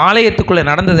 இப்ப இந்த ஆலயத்துக்குள்ள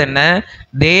நடந்தது என்ன?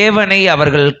 தேவனை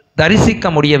அவர்கள்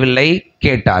தரிசிக்க முடியவில்லை,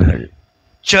 கேட்டார்கள்.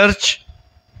 Church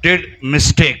did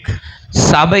mistake.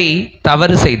 சபை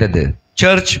தவறு செய்தது.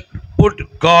 Church put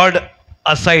God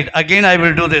aside. Again I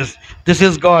will do this. This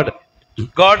is God.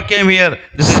 God came here.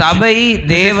 சபை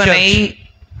தேவனை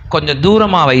கொஞ்சம்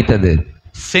தூரமா வைத்தது.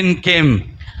 Sin came.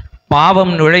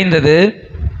 பாவம் நுழைந்தது.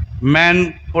 Man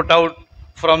put out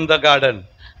from the garden.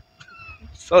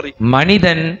 Sorry.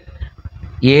 மனிதன்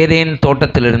ஏதேன்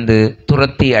தோட்டத்திலிருந்து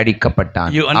துரத்தி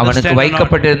அடிக்கப்பட்டான். அவனுக்கு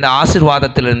வைக்கப்பட்டிருந்த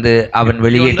ஆசீர்வாதத்திலிருந்து அவன்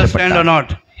வெளியேற்றப்பட்டான்.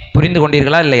 புரிந்து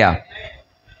கொண்டீர்களா இல்லையா?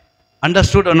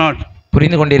 Understood or not?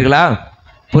 புரிந்து கொண்டீர்களா?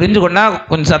 புரிந்து கொண்டா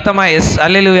கொஞ்சம் சத்தமா எஸ்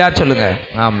அல்லேலூயா சொல்லுங்க.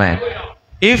 ஆமென்.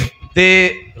 If they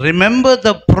remember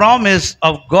the promise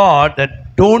of God that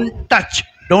don't touch,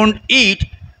 don't eat,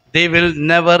 they will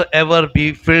never ever be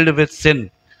filled with sin.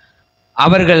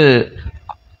 அவர்கள்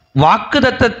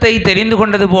வாக்குத்தத்தத்தை தெரிந்து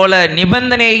கொண்டது போல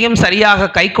நிபந்தனையையும் சரியாக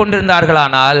கை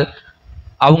கொண்டிருந்தார்களானால்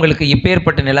அவங்களுக்கு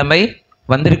இப்பேற்பட்ட நிலைமை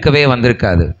வந்திருக்கவே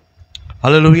வந்திருக்காது.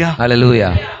 Hallelujah.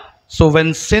 Hallelujah. So when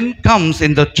sin comes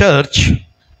in the church,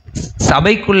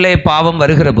 சபைக்குள்ளே பாவம்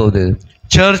வருகிற போது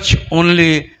church only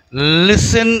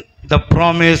listen the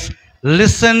promise,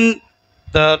 listen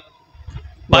the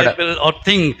Bible or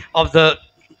thing of the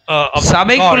God.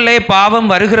 சபைக்குள்ளே பாவம்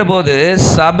வருகிற போது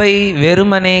சபை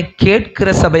வெறுமனே கேட்கிற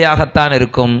சபையாகத்தான்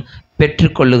இருக்கும்,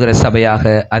 பெற்றுக்கொள்ளுகிற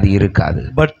சபையாக அது இருக்காது.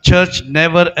 But church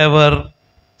never ever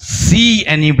see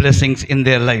any blessings in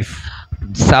their life.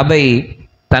 சபை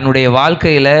தன்னுடைய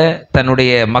வாழ்க்கையில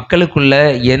தன்னுடைய மக்களுக்குள்ள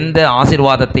எந்த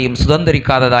ஆசீர்வாதத்தையும்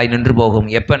சுதந்திரிக்காததாய் நின்று போகும்.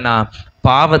 எப்பன்னா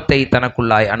பாவத்தை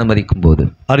தனக்குள்ளாய் அனுமதிக்கும் போது.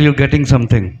 Are you getting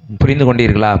something? புரிந்து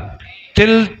கொண்டீர்களா?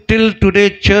 Till today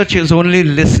church is only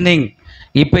listening.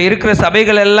 இப்ப இருக்கிற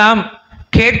சபைகள் எல்லாம்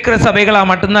கேட்கிற சபைகளா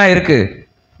மட்டும்தான் இருக்கு.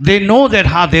 They know that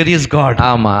there is God.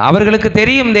 ஆமா, அவர்களுக்கு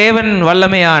தெரியும் தேவன்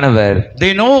வல்லமையானவர்.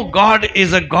 They know God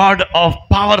is a God of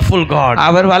powerful God.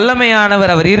 அவர்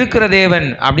வல்லமையானவர், அவர் இருக்கிற தேவன்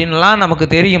அப்படின்லாம் நமக்கு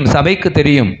தெரியும், சபைக்கு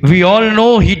தெரியும். We all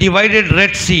know he divided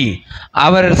Red Sea.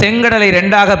 அவர் செங்கடலை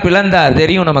இரண்டாக பிளந்தார்,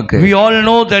 தெரியும் நமக்கு. We all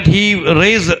know that he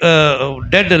raised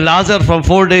dead Lazarus from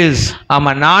 4 days.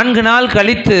 ஆமா, 4 நாள்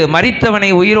கழித்து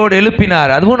மரித்தவனை உயிரோடு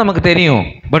எழுப்பினார், அதுவும் நமக்கு தெரியும்.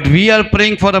 But we are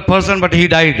praying for a person but he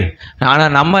died. ஆனா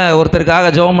நம்ம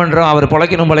ஒருத்தருக்காக ஜெபம் பண்றோம், அவர்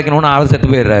பொழைக்கணும்னு அவர் செத்து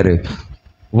போயிடுறாரு.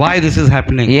 Why this is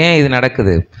happening? ஏன் இது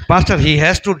நடக்குது? Pastor, he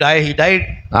has to die, he died.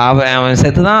 அவன்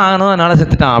செத்து தான் ஆகணும், அதனால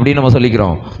செத்துட்டான் அப்படின்னு நம்ம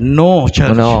சொல்லிக்கிறோம். No,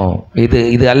 church. No,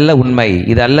 இது அல்ல உண்மை,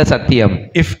 இது அல்ல சத்தியம்.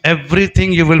 If everything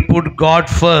you will put God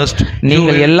first,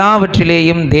 நீங்கள்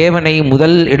எல்லாவற்றிலேயும் தேவனை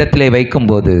முதல் இடத்திலே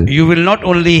வைக்கும்போது you will not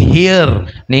only hear,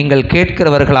 நீங்கள்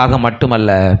கேட்கிறவர்களாக மட்டுமல்ல,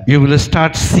 you will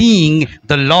start seeing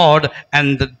the Lord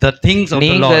and the things of the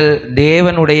நீங்கள் Lord.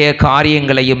 தேவனுடைய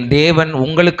காரியங்களையும் தேவன்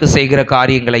உங்களுக்கு செய்கிற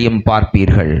காரியங்களையும்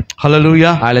பார்ப்பீர்கள்.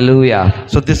 Hallelujah. Hallelujah.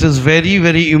 So this is very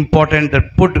very important, that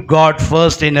put God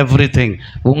first in everything.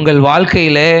 உங்கள்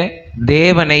வாழ்க்கையிலே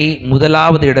தேவனை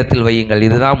முதலாவது இடத்தில் வையுங்கள்,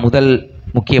 இதுதான் முதல்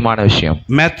முக்கியமான விஷயம்.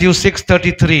 Matthew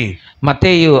 6:33.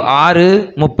 மத்தேயு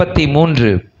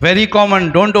 6:33. Very common,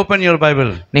 don't open your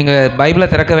Bible. நீங்க பைபிளை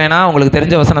திறக்க வேணாம், உங்களுக்கு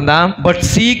தெரிஞ்ச வசனம் தான். But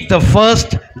seek the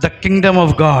first the kingdom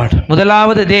of God.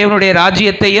 முதலாவது தேவனுடைய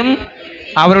ராஜ்யத்தையும்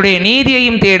அவருடைய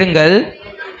நீதியையும் தேடுங்கள்,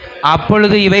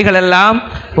 அப்பொழுது இவைகளெல்லாம்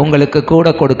உங்களுக்கு கூட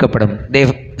கொடுக்கப்படும். They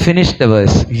finished the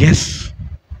verse. Yes,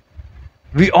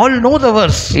 we all know the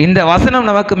verse. இந்த வசனம்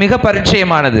நமக்கு மிக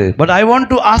பரிச்சயமானது. But I want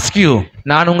to ask you,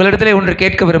 நான் உங்களிடத்திலே ஒன்று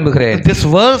கேட்க விரும்புகிறேன். this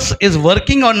verse is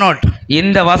working or not?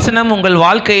 இந்த வசனம் உங்கள்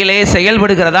வாழ்க்கையிலே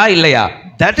செயல்படுகிறதா இல்லையா?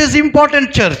 That is important,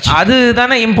 church.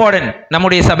 அதுதானே இம்பார்ட்டன்ட்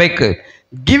நம்முடைய சபைக்கு.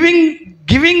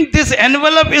 Giving this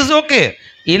envelope is okay.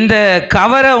 இந்த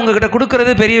கவரை உங்ககிட்ட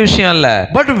கொடுக்கிறது பெரிய விஷயம் இல்ல.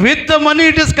 But with the money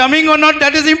it is coming or not,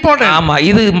 that is important. ஆமா,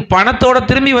 இது பணத்தோட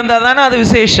திரும்பி வந்தாதானே அது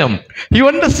விசேஷம். You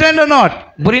understand or not?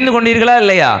 புரிந்து கொண்டீர்களா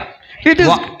இல்லையா?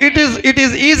 It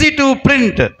is easy to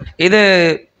print. இது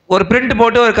ஒரு பிரிண்ட்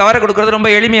போட்டு ஒரு கவரை கொடுக்கிறது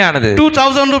ரொம்ப எளிமையானது.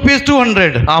 2000 rupees,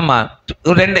 200. ஆமா,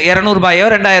 200 ரூபாயோ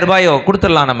 2000 ரூபாயோ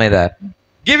கொடுத்துடலாம் நம்ம. இத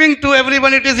Giving to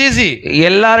everyone it is easy.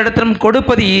 எல்லாரிடத்திலும்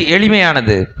கொடுப்பது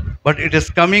எளிமையானது. But it is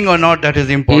coming or not, that is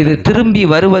important. இது திரும்பி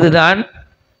வருவதுதான்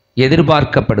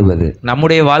எதிர்பார்க்கப்படுவது.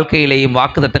 நம்முடைய வாழ்க்கையிலேயும்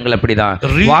வாக்குத்தத்தங்கள் அப்படிதான்.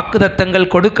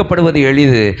 வாக்குத்தத்தங்கள் கொடுக்கப்படுவது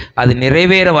எளிது, அது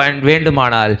நிறைவேற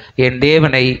வேண்டுமானால் என்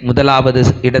தேவனை முதலாவது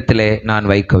இடத்திலே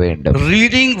நான் வைக்க வேண்டும்.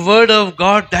 Reading word of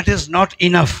God, that is not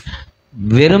enough.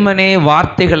 வெறுமனே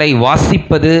வார்த்தைகளை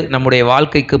வாசிப்பது நம்முடைய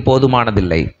வாழ்க்கைக்கு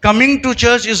போதுமானதில்லை. Coming to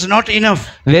church is not enough.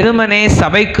 வெறுமனே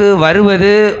சபைக்கு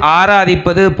வருவது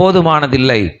ஆராதிப்பது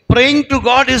போதுமானதில்லை. Praying to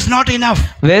God is not enough.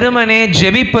 வெறுமனே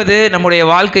ஜெபிப்பது நம்முடைய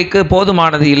வாழ்க்கைக்கு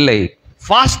போதுமானது இல்லை.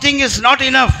 Fasting is not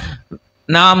enough.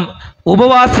 நாம்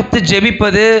உபவாசித்து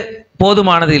ஜெபிப்பது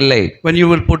போதுமானது இல்லை. When you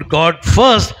will put God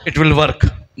first, it will work.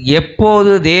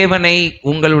 எப்போது தேவனை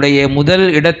உங்களுடைய முதல்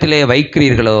இடத்திலே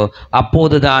வைக்கிறீர்களோ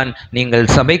அப்போதுதான் நீங்கள்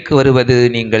சபைக்கு வருவது,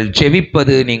 நீங்கள்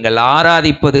ஜெபிப்பது, நீங்கள்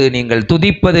ஆராதிப்பது, நீங்கள்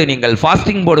துதிப்பது, நீங்கள்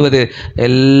ஃபாஸ்டிங் போடுவது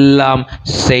எல்லாம்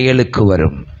செயலுக்கு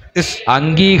வரும்,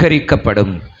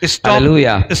 அங்கீகரிக்கப்படும்.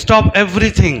 Stop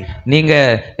everything. நீங்க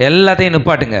எல்லாத்தையும்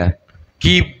நிப்பாட்டுங்க.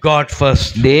 Keep God first.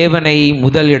 தேவனை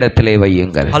முதல் இடத்திலே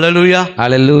வையுங்கள். Hallelujah.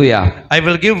 Hallelujah. I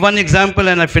will give one example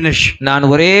and I finish. நான்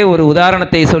ஒரே ஒரு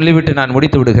உதாரணத்தை சொல்லிவிட்டு நான்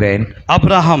முடித்து விடுகிறேன்.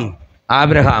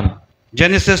 Abraham.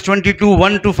 Genesis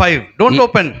 22:1-5. Don't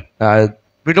open.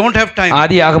 We don't have time.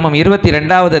 ஆதியாகமம்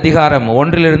 22வது அதிகாரம்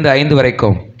 1 to 5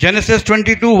 வரைக்கும். Genesis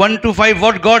 22:1-5.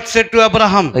 What God said to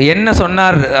Abraham. என்ன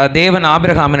சொன்னார் தேவன்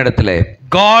ஆபிரகாமின் இடத்திலே?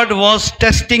 God was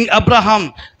testing Abraham.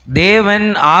 தேவன்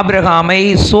ஆபிரகாமை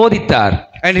சோதித்தார்.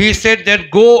 And he said that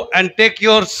go and take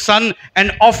your son and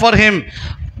offer him.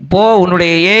 போ,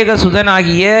 உன்னுடைய ஏக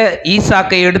சுதனாகிய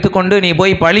ஈசாக்கை எடுத்துக்கொண்டு நீ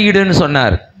போய் பலியிடுன்னு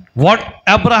சொன்னார். What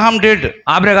Abraham did,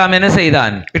 ஆபிரகாம் என்ன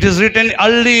செய்தான்? it is written,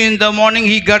 early in the morning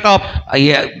he got up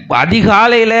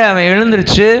அதிகாலையில அவன்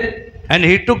எழுந்திருச்சு, and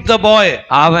he took the boy,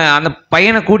 அவன் அந்த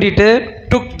பையனை கூட்டிட்டு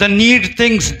took the needful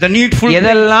things,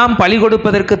 எதெல்லாம் பலி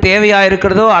கொடுப்பதற்கு தேவையா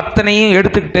இருக்கிறதோ அத்தனையும்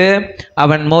எடுத்துக்கிட்டு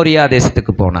அவன் மோரியா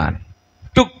தேசத்துக்கு போனான்.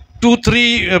 took 2-3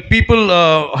 people,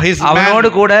 his அவனோடு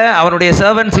man. கூட அவனுடைய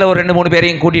சர்வன்ட்ஸ்ல ஒரு 2-3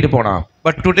 பேரையும் கூட்டிட்டு போனான்.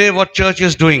 But today what church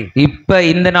is doing? இப்ப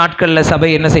இந்த நாட்கள்ல சபை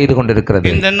என்ன செய்து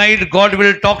கொண்டிருக்கிறது? In the night God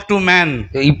will talk to man.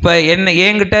 இப்ப என்ன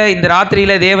என்கிட்ட இந்த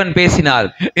ராத்திரியில தேவன் பேசினார்.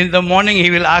 In the morning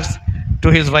he will ask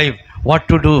to his wife, what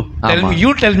to do?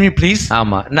 Tell me please.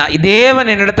 ஆமா, நான்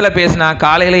தேவன் என்னிடத்துல பேசினா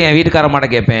காலையில என் வீட்டுக்காரமாட்ட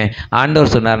கேட்பேன்,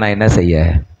 ஆண்டவர் சொன்னார் நான் என்ன செய்ய?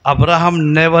 Abraham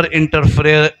never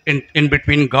interfere in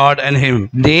between God and him.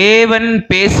 தேவன்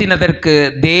பேசினதற்கு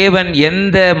தேவன்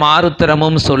எந்த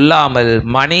மாறுத்தரமும் சொல்லாமல்,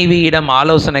 மனைவியிடம்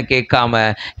ஆலோசனை கேட்காம,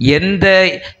 எந்த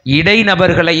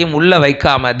இடைநபர்களையும் உள்ள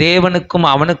வைக்காம தேவனுக்கும்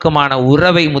அவனுக்குமான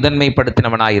உறவை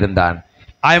முதன்மைப்படுத்தினவனாயிருந்தான்.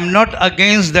 I am not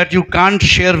against that you can't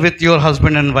share with your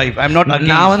husband and wife. I am not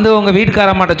against. நான் வந்து உங்க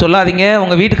வீட்டுக்காரமாட்ட சொல்லாதீங்க,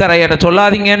 உங்க வீட்டுக்காரையாட்ட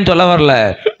சொல்லாதீங்கன்னு சொல்ல வரல.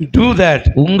 Do that.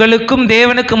 உங்களுக்கும்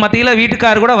தேவனுக்கும் மத்தியில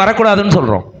வீட்டுக்காரர் கூட வரக்கூடாதுன்னு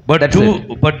சொல்றோம்.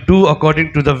 But do according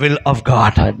to the will of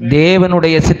God.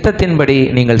 தேவனுடைய சித்தத்தின்படி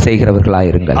நீங்கள்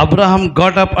செய்கிறவர்களாயிருங்கள். Abraham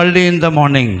got up early in the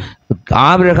morning.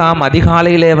 Abraham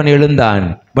அதிகாலையிலே அவன் எழுந்தான்.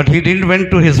 But he didn't went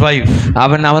to his wife.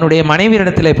 அவன் அவனுடைய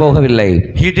மனைவியிடத்திலே போகவில்லை.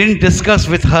 He didn't discuss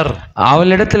with her.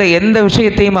 அவளிடத்திலே எந்த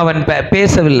விஷயத்தையும் அவன்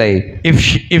பேசவில்லை.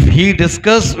 If he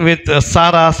discussed with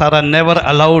Sarah never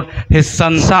allowed his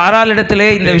son. சாராளிடத்திலே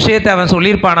இந்த விஷயத்தை அவன்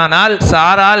சொல்லியிருப்பானால்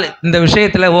சாராள் இந்த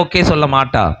விஷயத்துல ஓகே சொல்ல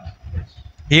மாட்டா.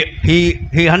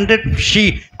 She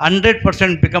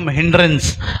 100% become hindrance.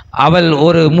 அவள்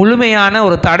ஒரு முழுமையான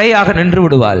ஒரு தடையாக நின்று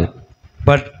விடுவாள்.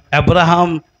 But Abraham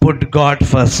put God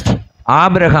first.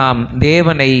 Abraham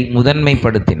தேவனை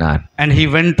முதன்மைப்படுத்தினான். And he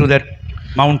went to that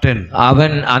mountain.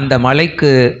 அவன் அந்த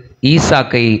மலைக்கு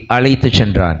ஈசாக்கை அழைத்து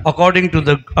சென்றான். According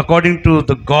to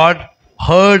the God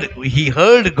he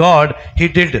heard God, he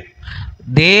did.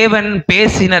 தேவன்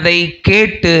பேசினதை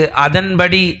கேட்டு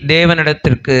அதன்படி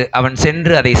தேவனிடத்திற்கு அவன்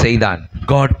சென்று அதை செய்தான்.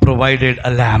 God provided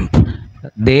a lamb.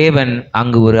 தேவன்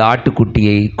அங்கு ஒரு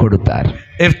ஆட்டுக்குட்டியை கொடுத்தார்.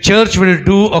 If church will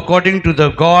do according to the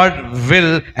God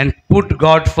will and put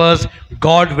God first,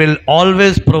 God will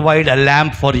always provide a lamb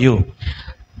for you.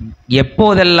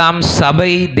 எப்போதெல்லாம்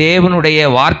சபை தேவனுடைய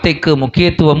வார்த்தைக்கு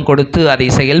முக்கியத்துவம் கொடுத்து அதை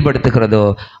செயல்படுத்துகிறதோ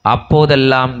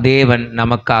அப்போதெல்லாம் தேவன்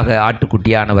நமக்காக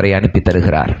ஆட்டுக்குட்டியானவரை அனுப்பி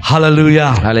தருகிறார். Hallelujah.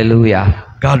 Hallelujah.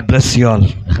 God bless you all.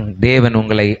 தேவன்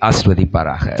உங்களை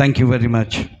ஆசீர்வதிப்பாராக. Thank you very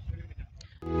much.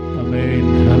 Amen.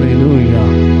 Hallelujah.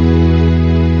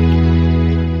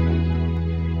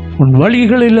 உன்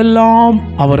வழிகளிலெல்லாம்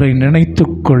அவரை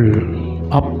நினைத்துக்கொள்,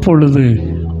 அப்பொழுது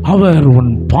அவர்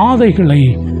உன் பாதைகளை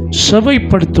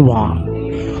செவைப்படுத்துவார்.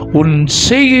 உன்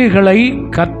செய்கைகளை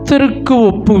கர்த்தருக்கு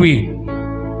ஒப்புவி,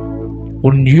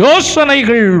 உன்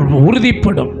யோசனைகள்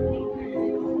உறுதிப்படும்.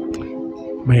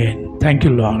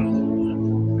 Thank you Lord.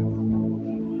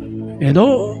 ஏதோ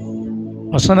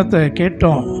வசனத்தை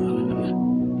கேட்டோம்,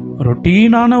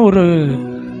 ரொட்டீனான ஒரு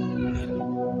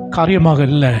காரியமாக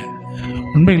இல்லை,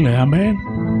 உண்மையில். ஆமென்.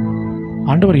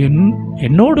 ஆண்டவர்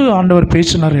என்னோடு ஆண்டவர்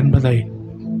பேசினார் என்பதை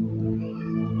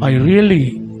I really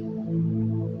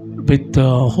with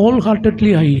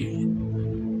wholeheartedly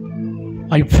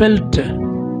I felt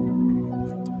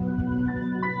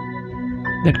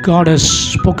that God has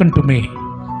spoken to me.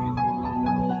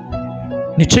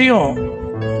 நிச்சயம்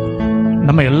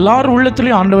நம்ம எல்லார்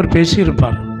உள்ளத்திலையும் ஆண்டவர்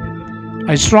பேசியிருப்பார்.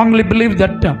 I strongly believe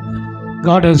that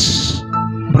God has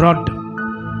brought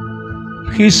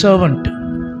His servant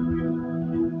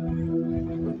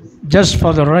just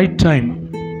for the right time.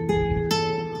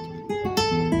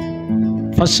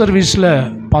 First சர்வீஸில்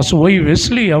பாஸ் ஒய்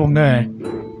வெஸ்லி அவங்க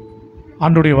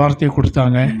ஆண்டோடைய வார்த்தையை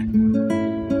கொடுத்தாங்க.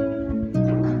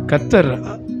 கர்த்தர்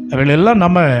அவைகளெல்லாம்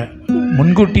நம்ம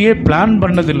முன்கூட்டியே பிளான்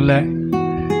பண்ணதில்லை,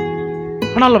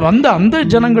 ஆனால் வந்த அந்த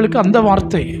ஜனங்களுக்கு அந்த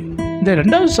வார்த்தை. இந்த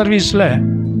ரெண்டாவது சர்வீஸில்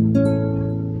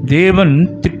தேவன்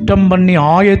திட்டம் பண்ணி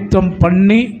ஆயத்தம்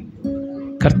பண்ணி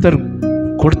கர்த்தர்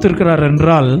கொடுத்திருக்கிறார்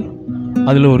என்றால்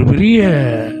அதில் ஒரு பெரிய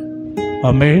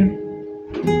ஆமென்.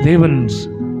 தேவன்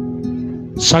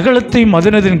சகலத்தை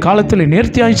மதினதின் காலத்தில்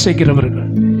நேர்த்தியாய் செய்கிறவர்கள்.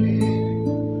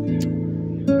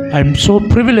 I am so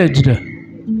privileged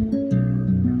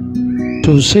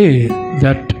to say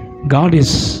that God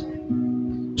is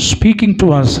speaking to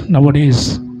us nowadays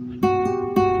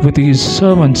with His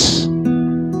servants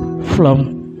from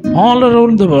all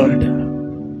around the world.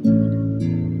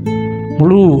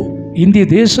 முழு இந்திய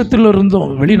தேசத்தில்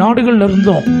இருந்தோம், வெளிநாடுகளில்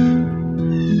இருந்தோம்,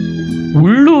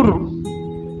 உள்ளூர்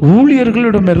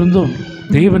ஊழியர்களிடமிருந்தும்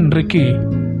தேவன் இன்றைக்கு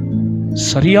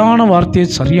சரியான வார்த்தையை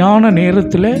சரியான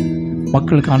நேரத்தில்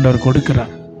மக்களுக்கு ஆண்டவர்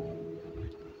கொடுக்கிறார்.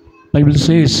 Bible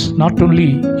says not only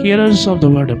hearers of the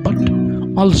word but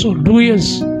also doers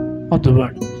of the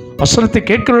word. வசனத்தை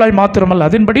கேட்கிறவர்களாய் மாத்திரமல்ல,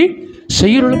 அதன்படி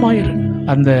செய்கிறவர்களுமாயிரு.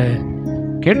 அந்த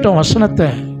கேட்ட வசனத்தை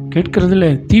கேட்கறதுல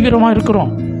தீவிரமாக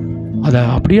இருக்கிறோம், அதை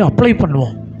அப்படியே அப்ளை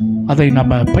பண்ணுவோம், அதை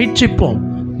நம்ம பயிற்சிப்போம்,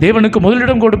 தேவனுக்கு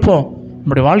முதலிடம் கொடுப்போம்.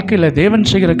 நம்முடைய வாழ்க்கையில் தேவன்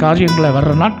செய்கிற காரியங்களை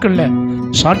வர்ற நாட்களில்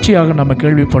சாட்சியாக நம்ம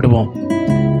கேள்விப்படுவோம்.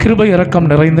 கிருபை இரக்கம்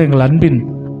நிறைந்த எங்கள் அன்பின்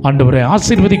ஆண்டவரே,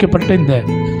 ஆசீர்வதிக்கப்பட்ட இந்த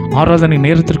ஆராதனை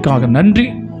நேரத்திற்காக நன்றி.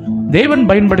 தேவன்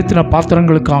பயன்படுத்தின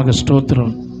பாத்திரங்களுக்காக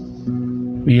ஸ்தோத்திரம்.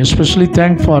 We especially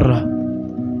thank for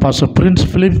Pastor Prince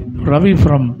Phillips Ravi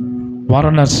from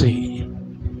Varanasi.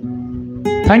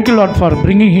 Thank you, Lord, for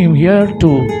bringing him here to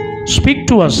speak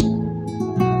to us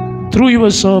through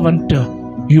your servant,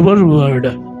 your word.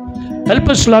 Help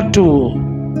us, Lord, to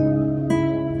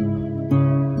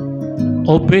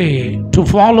obey, to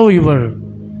follow your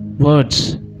words.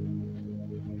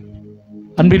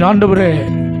 அன்பின் ஆண்டவரே,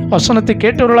 வசனத்தை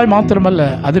கேட்டவர்களாய் மாத்திரமல்ல,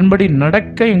 அதன்படி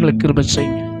நடக்க எங்களுக்கு கிருபை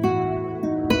செய்யுங்க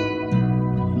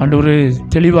ஆண்டவரே.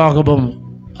 தெளிவாகவும்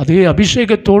அதே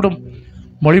அபிஷேகத்தோடும்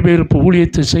மொழிபெயர்ப்பு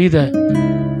ஊழியத்தை செய்த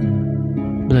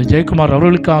ஜெயக்குமார்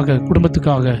அவர்களுக்காக,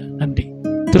 குடும்பத்துக்காக நன்றி.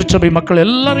 திருச்சபை மக்கள்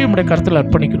எல்லாரையும் உடைய கருத்தில்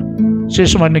அர்ப்பணிக்கிறோம்.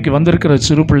 விசேஷமாக இன்னைக்கு வந்திருக்கிற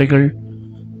சிறு பிள்ளைகள்,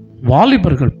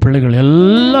 வாலிபர்கள், பிள்ளைகள்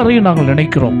எல்லாரையும் நாங்கள்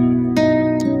நினைக்கிறோம்.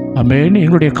 ஆமென்.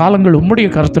 எங்களுடைய காலங்கள் உம்முடைய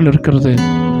கருத்தில் இருக்கிறது.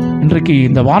 இன்றைக்கு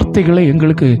இந்த வார்த்தைகளை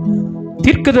எங்களுக்கு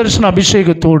தீர்க்க தரிசன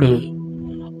அபிஷேகத்தோடு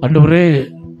ஆண்டவரே,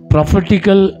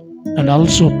 ப்ராஃபட்டிக்கல் அண்ட்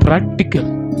ஆல்சோ ப்ராக்டிக்கல்,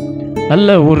 நல்ல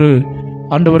ஒரு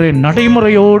ஆண்டவரே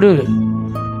நடைமுறையோடு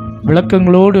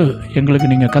விளக்கங்களோடு எங்களுக்கு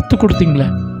நீங்கள் கற்றுக் கொடுத்தீங்களே,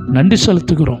 நன்றி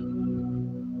செலுத்துகிறோம்.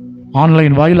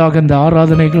 ஆன்லைன் வாயிலாக இந்த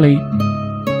ஆராதனைகளை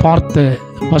பார்த்த,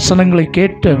 வசனங்களை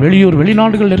கேட்ட வெளியூர்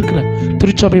வெளிநாடுகளில் இருக்கிற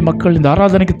திருச்சபை மக்கள், இந்த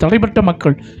ஆராதனைக்கு தடைப்பட்ட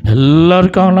மக்கள்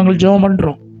எல்லாருக்காக நாங்கள் ஜெபம்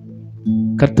பண்ணுறோம்.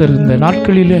 கர்த்தர் இந்த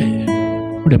நாட்களிலே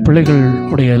உடைய பிள்ளைகள்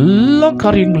உடைய எல்லா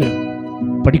காரியங்களையும்,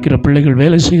 படிக்கிற பிள்ளைகள்,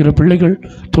 வேலை செய்கிற பிள்ளைகள்,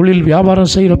 தொழில்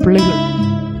வியாபாரம் செய்கிற பிள்ளைகள்,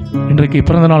 இன்றைக்கு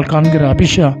பிறந்த நாள் காண்கிற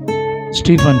அபிஷா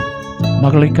ஸ்டீஃபன்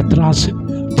மகளை கர்த்தர்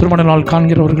திருமண நாள்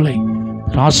காண்கிறவர்களை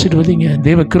ஆசீர்வதிங்க.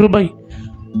 தேவ கிருபை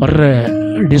வர்ற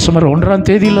டிசம்பர் 1ஆம்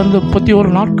தேதியிலிருந்து 31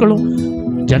 நாட்களும்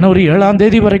ஜனவரி 7ஆம்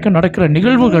தேதி வரைக்கும் நடக்கிற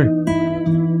நிகழ்வுகள்,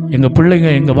 எங்கள் பிள்ளைங்க,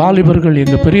 எங்கள் வாலிபர்கள்,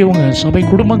 எங்கள் பெரியவங்க, சபை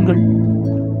குடும்பங்கள்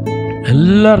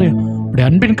எல்லாரையும் உடைய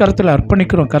அன்பின் கருத்தில்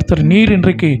அர்ப்பணிக்கிறோம். கர்த்தர் நீர்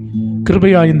இன்றைக்கு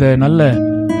கிருபையா இந்த நல்ல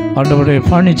ஆண்டவருடைய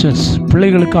ஃபர்னிச்சர்ஸ்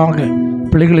பிள்ளைகளுக்காக,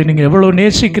 பிள்ளைகளை நீங்கள் எவ்வளோ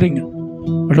நேசிக்கிறீங்க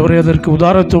ஆண்டவரே, அதற்கு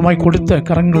உதாரணத்துவமாய் கொடுத்த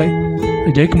கரங்களை,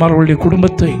 ஜெயக்குமார் அவருடைய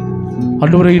குடும்பத்தை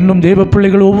ஆண்டவரே, இன்னும் தேவ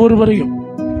பிள்ளைகள் ஒவ்வொருவரையும்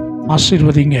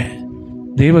ஆசீர்வதிங்க.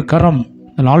 தேவ கரம்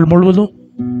இந்த நாள் முழுவதும்,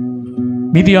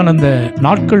 மீதியான இந்த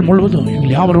நாட்கள் முழுவதும்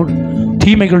எங்கள் யாவரோடு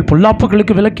தீமைகள்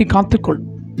பொல்லாப்புகளுக்கு விலக்கி காத்துக்கொள்.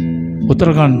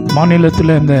 உத்தரகாண்ட்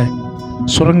மாநிலத்தில் இந்த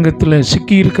சுரங்கத்தில்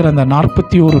சிக்கி இருக்கிற அந்த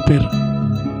 41 பேர்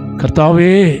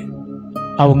கர்த்தாவே,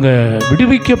 அவங்க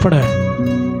விடுவிக்கப்பட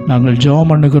நாங்கள்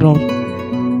ஜெபம் பண்ணுகிறோம்.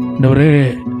 ஆண்டவரே,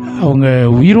 அவங்க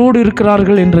உயிரோடு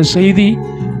இருக்கிறார்கள் என்ற செய்தி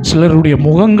சிலருடைய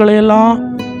முகங்களையெல்லாம்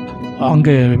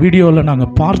அங்கே வீடியோவில்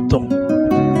நாங்கள் பார்த்தோம்.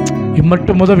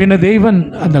 இம்மட்டும் உதவின தேவன்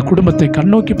அந்த குடும்பத்தை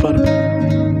கண்ணோக்கி பார்ப்போம்.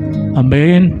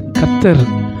 ஆமென். கர்த்தர்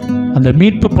அந்த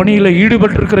மீட்பு பணியில்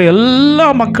ஈடுபட்டிருக்கிற எல்லா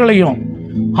மக்களையும்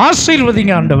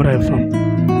ஆசீர்வதிங்க ஆண்டவரே.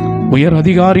 உயர்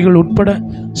அதிகாரிகள் உட்பட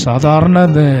சாதாரண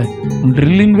அந்த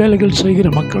ட்ரில்லிங் வேலைகள் செய்கிற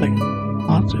மக்களை,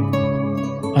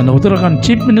 அந்த உத்தரகாண்ட்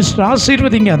சீஃப் மினிஸ்டர்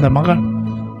ஆசீர்வதிங்க. அந்த மகன்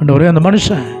ஆண்டவரே, அந்த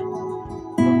மனுஷன்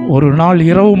ஒரு நாள்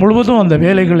இரவு முழுவதும் அந்த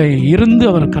வேலைகளை இருந்து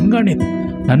அவர் கண்காணித்து,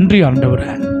 நன்றி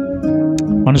ஆண்டவரே.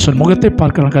 மனுஷன் முகத்தை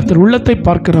பார்க்கிறார், கர்த்தர் உள்ளத்தை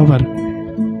பார்க்கிறவர்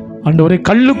ஆண்டவரே.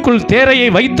 கல்லுக்குள் தேரையை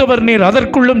வைத்தவர் நீர்,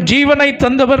 அதற்குள்ளும் ஜீவனை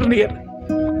தந்தவர் நீர்.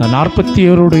 அந்த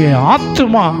 47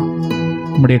 ஆத்துமா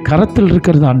நம்முடைய கரத்தில்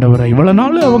இருக்கிறது ஆண்டவரே. இவ்வளோ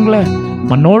நாள் அவங்கள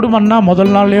மண்ணோடு மண்ணா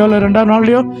முதல் நாள்லையோ இல்லை 2ஆம்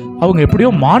நாள்லையோ அவங்க எப்படியோ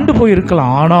மாண்டு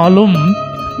போயிருக்கலாம். ஆனாலும்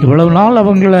இவ்வளவு நாள்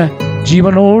அவங்கள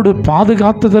ஜீவனோடு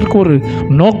பாதுகாத்ததற்கு ஒரு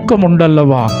நோக்கம்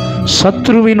உண்டல்லவா.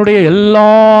 சத்ருவினுடைய எல்லா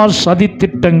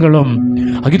சதித்திட்டங்களும்,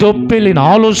 அகிதோப்பேலின்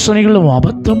ஆலோசனைகளும்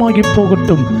அபத்தமாகி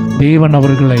போகட்டும். தேவன்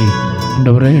அவர்களை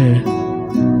ஆண்டவரே,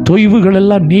 தொய்வுகள்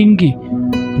எல்லாம் நீங்கி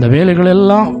இந்த வேலைகள்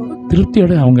எல்லாம் திருப்தி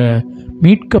அடை, அவங்க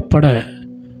மீட்கப்பட,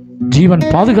 ஜீவன்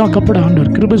பாதுகாக்கப்பட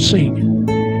ஆண்டவர் கிருபை செய்யுங்க.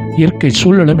 இயற்கை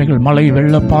சூழ்நிலைமைகள், மழை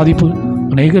வெள்ள பாதிப்பு,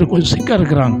 அநேகர் கொஞ்சம் சிக்கா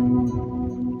இருக்கிறாங்க.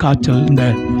 காய்ச்சல், இந்த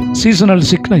சீசனல்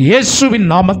சிக்னஸ் இயேசுவின்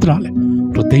நாமத்தினால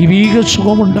ஒரு தெய்வீக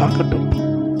சுகம் உண்டாகட்டும்.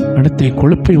 நடத்தை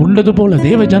கொழுப்பை உண்டது போல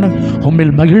தேவ ஜனம்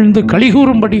உம்மில் மகிழ்ந்து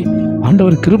களிகூறும்படி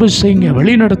ஆண்டவர் கிருபை செய்யுங்க,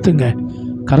 வழி நடத்துங்க.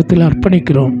 கரத்தில்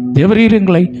அர்ப்பணிக்கிறோம்.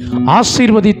 தேவரீரங்களை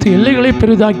ஆசீர்வதித்து எல்லைகளை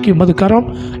பெரிதாக்கி உமது கரம்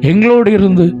எங்களோடு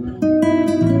இருந்து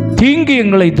தீங்கு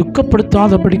எங்களை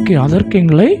துக்கப்படுத்தாதபடிக்கு அதற்கு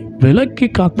எங்களை விலக்கி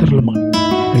காத்திரலுமா.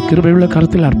 கிருபையுள்ள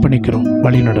கருத்தில் அர்ப்பணிக்கிறோம்.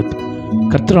 வழி நடத்தும்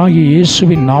கர்த்தராகிய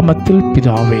இயேசுவின் நாமத்தில்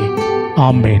பிதாவே,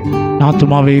 ஆமேன்.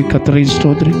 நாத்துமாவே கர்த்தரை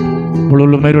ஸ்தோத்திரி,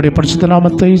 முழுமையுடைய பரிசுத்த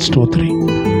நாமத்தை ஸ்தோத்திரி.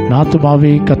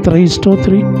 நாத்துமாவே கர்த்தரை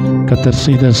ஸ்தோத்திரி, கர்த்தர்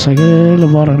செய்த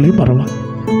சகல வாரங்களையும் மறவார்.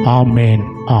 ஆமேன்,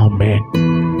 ஆமேன்.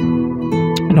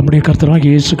 நம்முடைய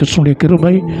கர்த்தராகிய இயேசு கிறிஸ்துவினுடைய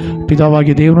கிருபை,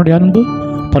 பிதாவாகிய தேவனுடைய அன்பு,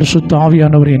 பரிசுத்த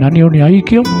ஆவியானவரின் அந்யோன்ய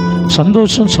ஐக்கியம்,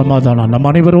 சந்தோஷம், சமாதானம் நம்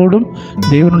அனைவரோடும்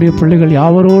தேவனுடைய பிள்ளைகள்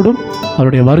யாவரோடும்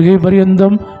அவருடைய வருகை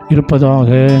பரியந்தம் இருப்பதாக.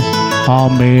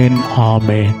 ஆமேன்,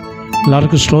 ஆமேன்.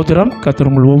 எல்லாருக்கும் ஸ்தோத்திரம். கர்த்தர்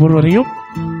உங்கள் ஒவ்வொருவரையும்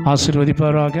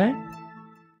ஆசீர்வதிப்பாராக.